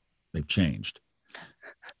 They've changed.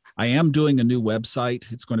 I am doing a new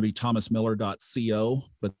website. It's going to be thomasmiller.co,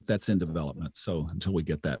 but that's in development. So until we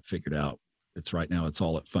get that figured out, it's right now, it's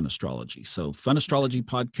all at Fun Astrology. So Fun Astrology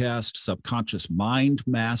podcast, Subconscious Mind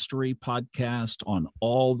Mastery podcast on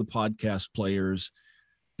all the podcast players.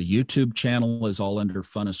 The YouTube channel is all under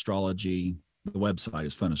Fun Astrology. The website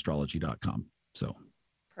is funastrology.com. So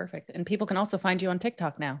Perfect. And people can also find you on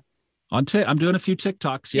TikTok now. I'm doing a few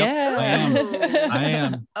TikToks. Yep, Yeah. I am. Ooh. I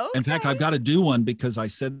am. Okay. In fact, I've got to do one because I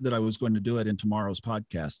said that I was going to do it in tomorrow's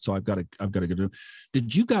podcast. So I've got to go do.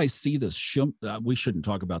 Did you guys see this? We shouldn't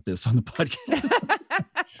talk about this on the podcast.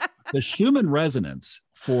 The Schumann resonance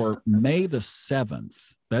for May the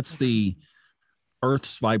 7th. That's the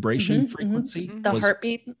Earth's vibration Mhm, frequency. mhm. The was,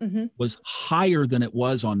 heartbeat. Mhm. was higher than it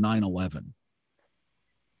was on 9/11.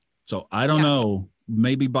 So I don't Yeah. know.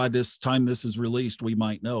 Maybe by this time this is released, we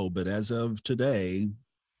might know. But as of today,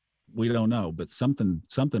 we don't know. But something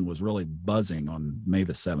was really buzzing on May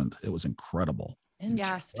the 7th. It was incredible.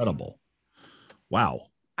 Interesting. Incredible.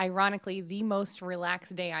 Wow. Ironically, the most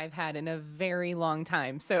relaxed day I've had in a very long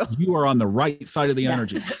time. So You are on the right side of the Yeah.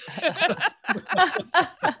 energy.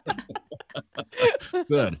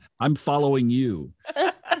 Good. I'm following you.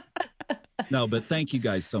 No, but thank you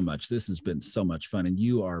guys so much. This has been so much fun. And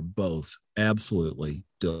you are both absolutely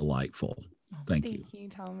delightful. Thank you. Thank you,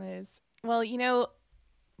 Thomas. Well,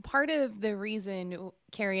 part of the reason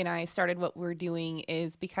Carrie and I started what we're doing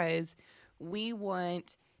is because we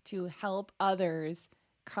want to help others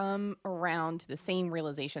come around to the same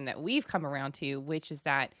realization that we've come around to, which is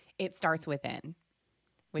that it starts within,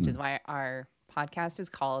 which is why our podcast is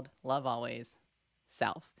called Love Always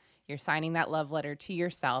Self. You're signing that love letter to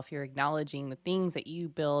yourself. You're acknowledging the things that you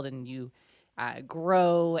build and you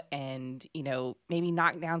grow, and maybe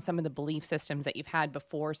knock down some of the belief systems that you've had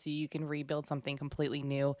before so you can rebuild something completely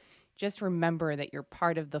new. Just remember that you're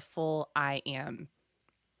part of the full I am.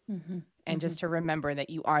 Mhm. And just to remember that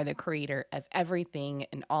you are the creator of everything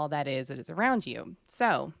and all that is around you.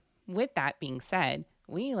 So with that being said,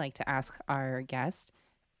 we like to ask our guest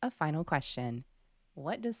a final question.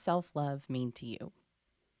 What does self-love mean to you?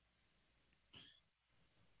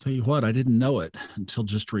 Tell you what, I didn't know it until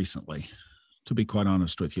just recently, to be quite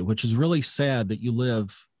honest with you, which is really sad that you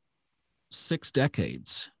live 6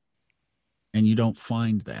 decades and you don't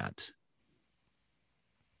find that.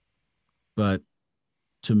 But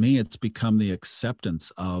to me, it's become the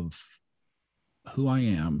acceptance of who I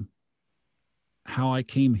am, how I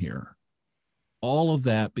came here. All of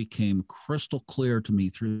that became crystal clear to me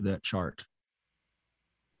through that chart.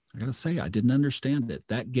 I got to say, I didn't understand it.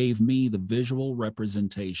 That gave me the visual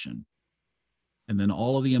representation. And then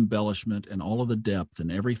all of the embellishment and all of the depth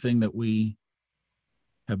and everything that we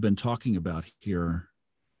have been talking about here,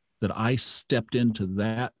 that I stepped into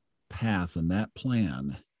that path and that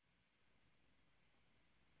plan,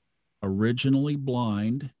 originally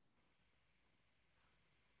blind,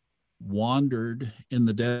 wandered in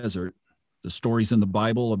the desert. The stories in the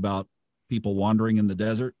Bible about people wandering in the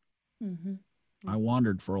desert. Mhm. I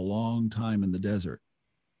wandered for a long time in the desert,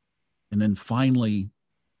 and then finally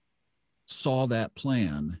saw that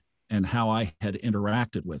plan and how I had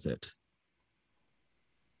interacted with it.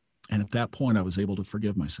 And at that point, I was able to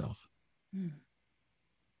forgive myself.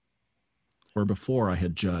 Where before I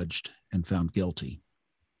had judged and found guilty.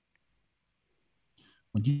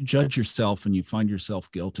 When you judge yourself and you find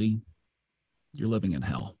yourself guilty, you're living in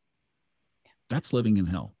hell. That's living in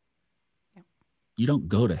hell. Yeah. You don't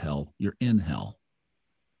go to hell, you're in hell.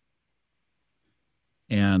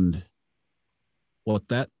 And what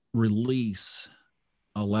that release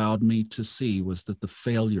allowed me to see was that the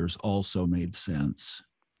failures also made sense.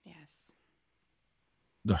 Yes.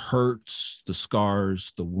 The hurts, the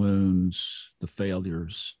scars, the wounds, the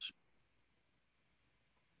failures,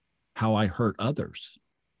 how I hurt others,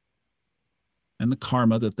 and the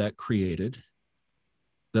karma that created,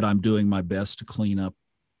 that I'm doing my best to clean up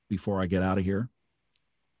before I get out of here,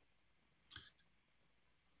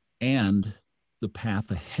 and the path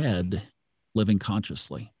ahead, living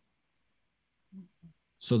consciously.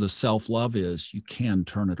 So the self-love is you can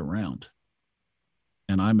turn it around.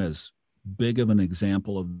 And I'm as big of an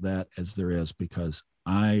example of that as there is, because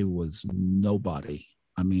I was nobody.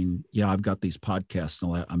 I mean, yeah, I've got these podcasts and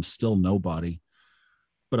all that. I'm still nobody,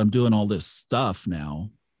 but I'm doing all this stuff now.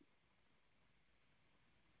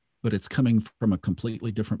 But it's coming from a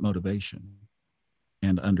completely different motivation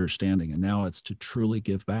and understanding. And now it's to truly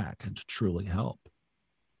give back and to truly help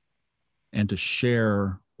and to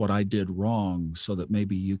share what I did wrong so that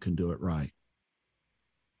maybe you can do it right.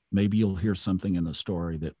 Maybe you'll hear something in the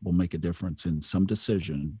story that will make a difference in some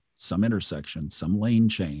decision, some intersection, some lane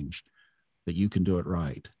change, that you can do it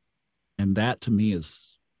right. And that to me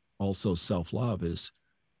is also self-love, is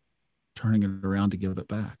turning it around to give it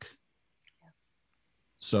back.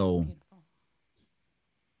 So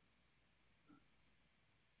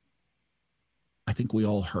I think we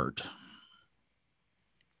all hurt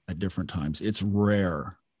at different times. It's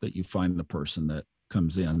rare that you find the person that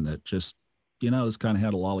comes in that just, has kind of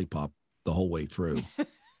had a lollipop the whole way through.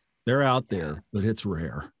 They're out there, but it's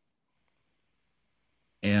rare.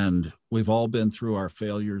 And we've all been through our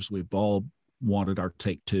failures. We've all wanted our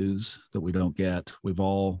take twos that we don't get. We've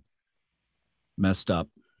all messed up.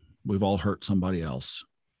 We've all hurt somebody else.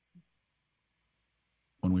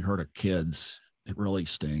 When we hurt our kids, it really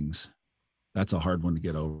stings. That's a hard one to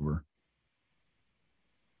get over.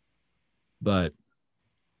 But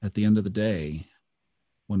at the end of the day,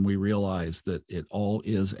 when we realize that it all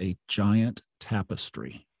is a giant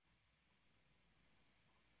tapestry,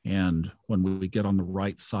 and when we get on the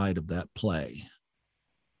right side of that play,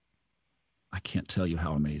 I can't tell you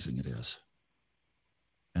how amazing it is.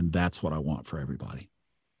 And that's what I want for everybody.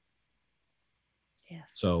 Yes.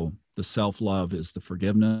 So the self-love is the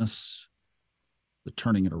forgiveness, the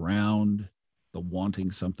turning it around, the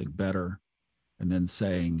wanting something better, and then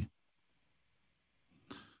saying,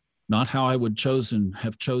 not how I would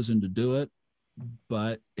have chosen to do it,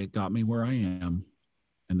 but it got me where I am,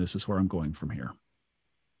 and this is where I'm going from here.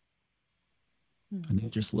 And you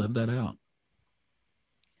just live that out.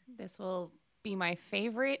 This will be my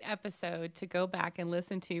favorite episode to go back and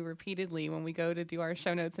listen to repeatedly when we go to do our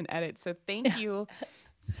show notes and edits. So thank you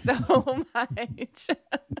so much.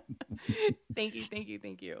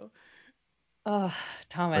 Thank you. Oh,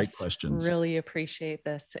 Thomas, great questions. Really appreciate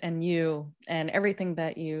this, and you and everything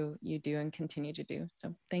that you do and continue to do.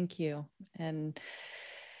 So thank you. And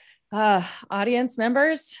audience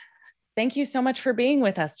members, thank you so much for being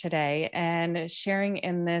with us today and sharing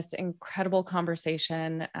in this incredible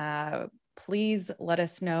conversation. Please let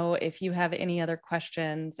us know if you have any other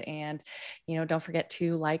questions, and don't forget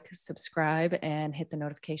to like, subscribe, and hit the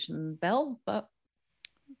notification bell button.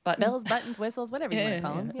 Bells, buttons, whistles, whatever you want to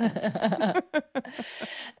call them. Yeah.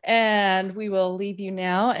 And we will leave you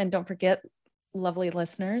now. And don't forget, lovely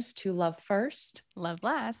listeners, to love first, love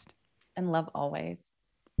last, and love always.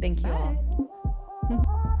 Thank you Bye. all.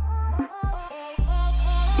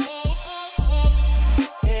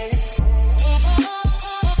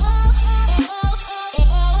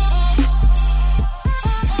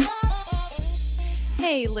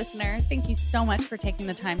 Hey, listener, thank you so much for taking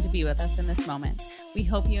the time to be with us in this moment. We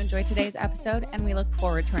hope you enjoyed today's episode, and we look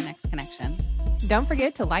forward to our next connection. Don't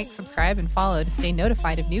forget to like, subscribe, and follow to stay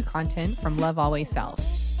notified of new content from Love Always Self.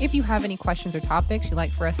 If you have any questions or topics you'd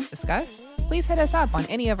like for us to discuss, please hit us up on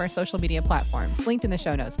any of our social media platforms linked in the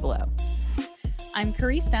show notes below. I'm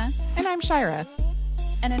Karista. And I'm Shira.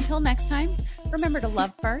 And until next time, remember to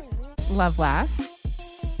love first, love last,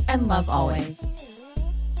 and love always.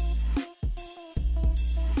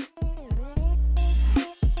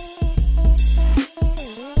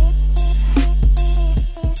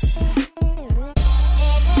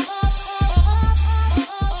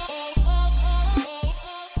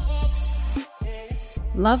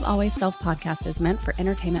 Love Always Self podcast is meant for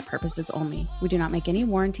entertainment purposes only. We do not make any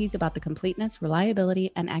warranties about the completeness,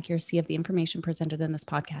 reliability, and accuracy of the information presented in this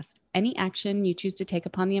podcast. Any action you choose to take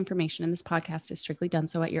upon the information in this podcast is strictly done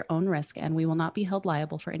so at your own risk, and we will not be held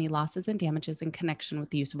liable for any losses and damages in connection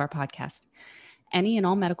with the use of our podcast. Any and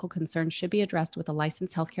all medical concerns should be addressed with a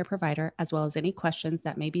licensed healthcare provider, as well as any questions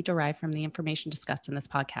that may be derived from the information discussed in this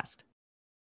podcast.